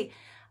right, let's see.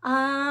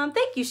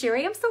 Thank you,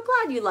 Sherry. I'm so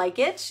glad you like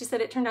it. She said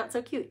it turned out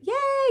so cute.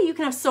 Yay! You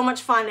can have so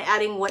much fun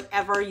adding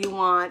whatever you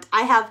want.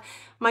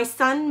 My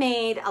son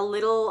made a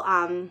little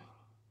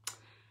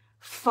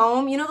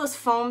foam, you know those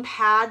foam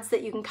pads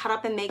that you can cut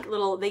up and make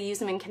little, they use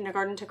them in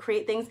kindergarten to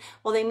create things?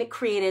 Well, they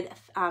created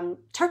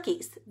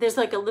turkeys. There's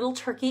like a little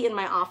turkey in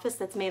my office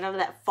that's made out of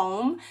that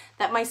foam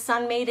that my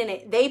son made,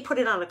 and they put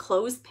it on a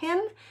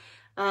clothespin.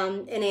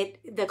 And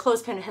the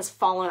clothespin has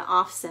fallen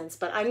off since,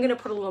 but I'm gonna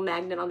put a little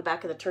magnet on the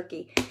back of the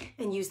turkey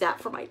and use that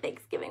for my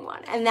Thanksgiving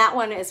one. And that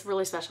one is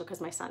really special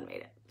because my son made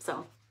it.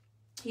 So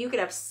you could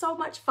have so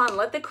much fun.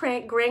 Let the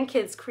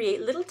grandkids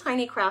create little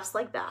tiny crafts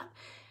like that.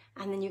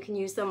 And then you can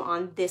use them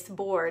on this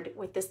board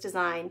with this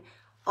design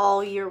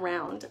all year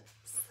round.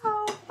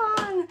 So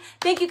fun.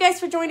 Thank you guys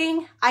for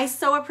joining. I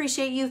so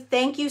appreciate you.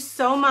 Thank you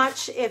so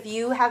much. If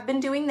you have been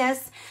doing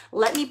this,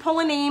 let me pull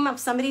a name of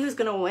somebody who's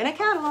gonna win a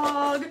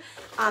catalog.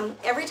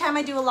 Every time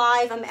I do a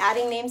live, I'm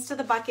adding names to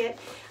the bucket.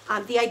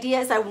 The idea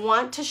is I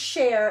want to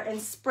share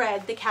and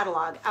spread the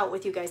catalog out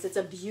with you guys. It's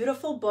a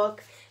beautiful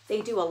book.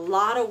 They do a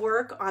lot of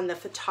work on the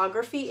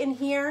photography in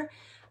here.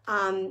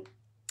 And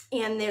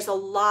there's a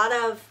lot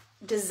of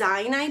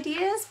design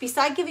ideas.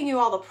 Besides giving you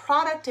all the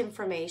product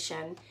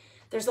information,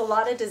 there's a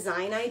lot of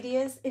design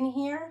ideas in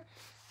here.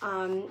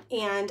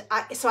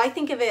 So I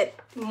think of it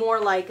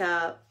more like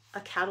a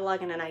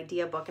catalog and an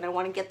idea book, and I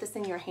want to get this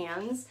in your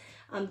hands.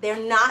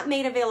 They're not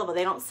made available.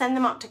 They don't send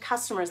them out to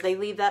customers. They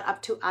leave that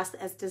up to us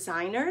as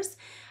designers.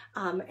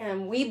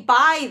 And we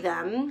buy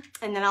them,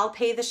 and then I'll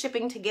pay the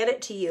shipping to get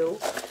it to you.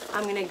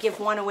 I'm gonna give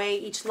one away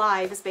each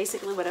live is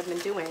basically what I've been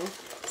doing.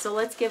 So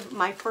let's give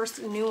my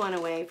first new one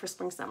away for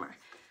spring summer.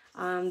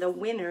 The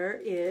winner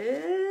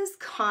is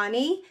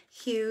Connie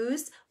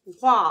Hughes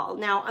Wall.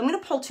 Now I'm gonna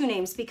pull two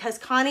names because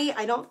Connie,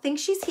 I don't think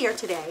she's here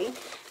today,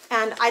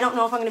 and I don't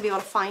know if I'm gonna be able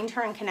to find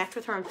her and connect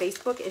with her on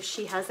Facebook if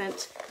she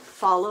hasn't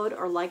followed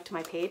or liked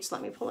my page. So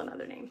let me pull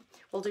another name.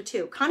 We'll do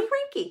two. Connie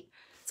Ranke.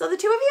 So the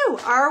two of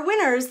you are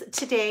winners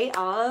today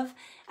of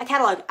a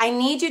catalog. I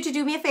need you to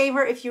do me a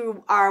favor. If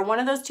you are one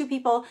of those two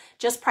people,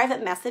 just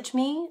private message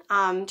me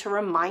to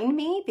remind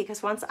me,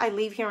 because once I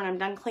leave here and I'm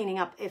done cleaning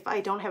up, if I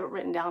don't have it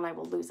written down, I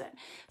will lose it.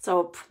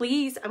 So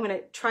please, I'm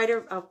gonna try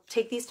to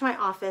take these to my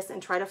office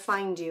and try to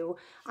find you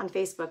on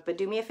Facebook, but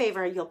do me a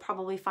favor, you'll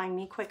probably find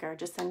me quicker.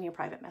 Just send me a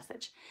private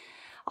message.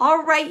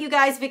 All right, you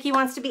guys, Vicki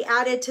wants to be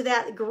added to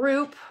that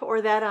group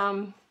or that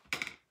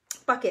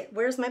bucket.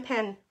 Where's my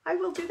pen? I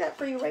will do that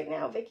for you right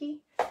now, Vicki.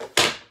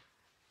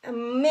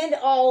 Amid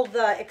all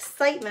the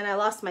excitement, I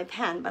lost my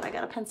pen, but I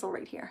got a pencil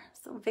right here.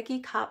 So Vicki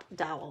Kopp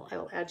Dowell, I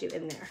will add you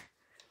in there.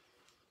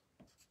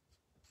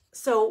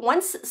 So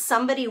once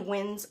somebody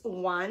wins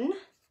one,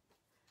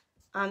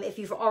 if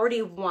you've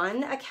already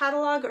won a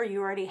catalog or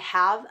you already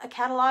have a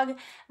catalog,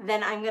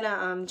 then I'm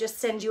gonna just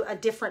send you a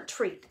different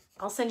treat.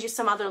 I'll send you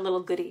some other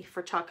little goodie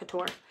for Chalk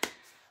Couture.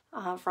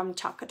 From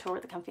Chalk Couture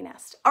with the Comfy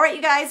Nest. All right,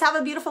 you guys, have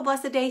a beautiful,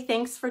 blessed day.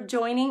 Thanks for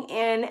joining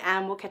in,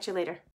 and we'll catch you later.